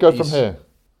 Where do we go from here?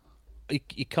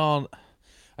 You can't...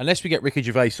 Unless we get Ricky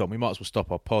Gervais on, we might as well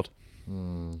stop our pod.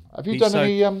 Have you done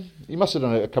any... you must have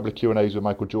done a couple of Q&As with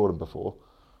Michael Jordan before.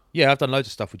 Yeah, I've done loads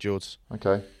of stuff with George.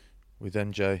 Okay. With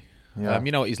NJ. Yeah.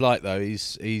 You know what he's like, though?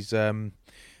 He's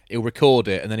he'll record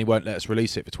it and then he won't let us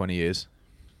release it for 20 years.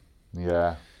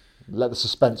 Yeah. Let the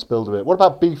suspense build a bit. What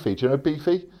about Beefy? Do you know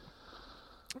Beefy?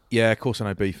 Yeah, of course I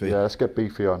know Beefy. Yeah, let's get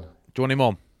Beefy on. Do you want him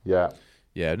on? Yeah.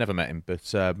 Yeah, I've never met him,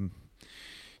 but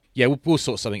yeah, we'll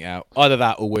sort something out. Either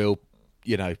that or we'll,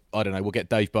 you know, I don't know, we'll get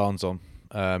Dave Barnes on,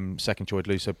 second choice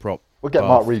loser prop. We'll get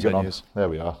Mark Regan on. There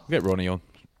we are. We'll get Ronnie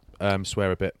on.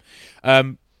 Swear a bit.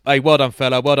 Hey, well done,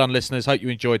 fella. Well done, listeners. Hope you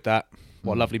enjoyed that.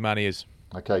 What a lovely man he is.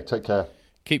 Okay, take care.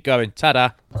 Keep going. Ta-da.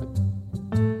 Bye.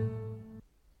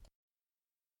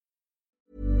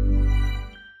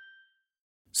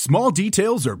 Small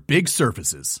details are big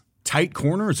surfaces. Tight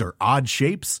corners are odd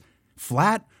shapes.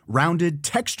 Flat, rounded,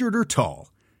 textured, or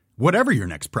tall. Whatever your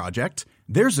next project,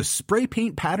 there's a spray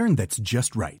paint pattern that's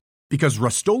just right. Because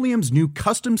Rust-Oleum's new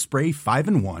Custom Spray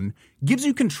 5-in-1 gives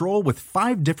you control with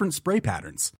 5 different spray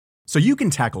patterns. So you can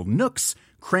tackle nooks,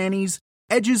 crannies,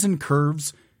 edges, and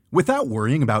curves without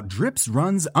worrying about drips,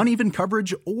 runs, uneven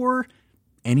coverage, or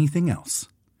anything else.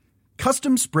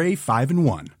 Custom Spray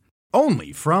 5-in-1.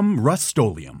 Only from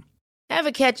Rust-Oleum.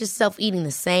 Ever catch yourself eating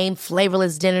the same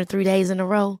flavorless dinner 3 days in a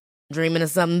row? Dreaming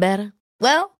of something better?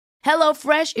 Well,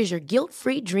 HelloFresh is your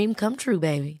guilt-free dream come true,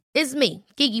 baby. It's me,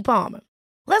 Keke Palmer.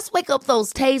 Let's wake up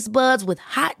those taste buds with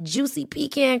hot, juicy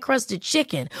pecan-crusted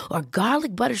chicken or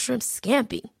garlic butter shrimp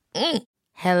scampi.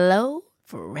 Hello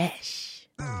Fresh.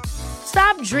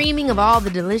 Stop dreaming of all the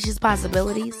delicious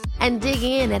possibilities and dig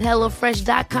in at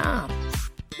HelloFresh.com.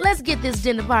 Let's get this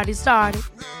dinner party started.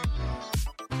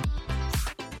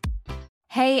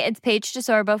 Hey, it's Paige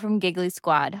DeSorbo from Giggly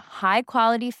Squad. High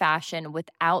quality fashion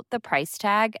without the price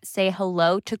tag. Say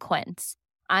hello to Quince.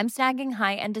 I'm snagging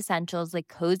high-end essentials like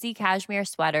cozy cashmere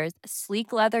sweaters,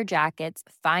 sleek leather jackets,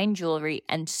 fine jewelry,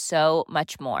 and so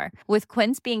much more. With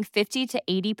Quince being 50 to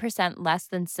 80% less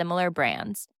than similar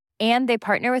brands. And they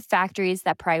partner with factories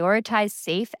that prioritize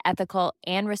safe, ethical,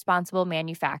 and responsible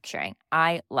manufacturing.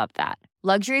 I love that.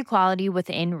 Luxury quality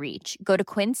within reach. Go to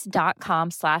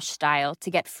quince.com/style to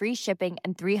get free shipping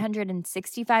and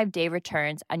 365-day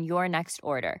returns on your next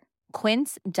order.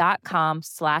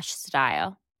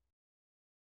 Quince.com/style.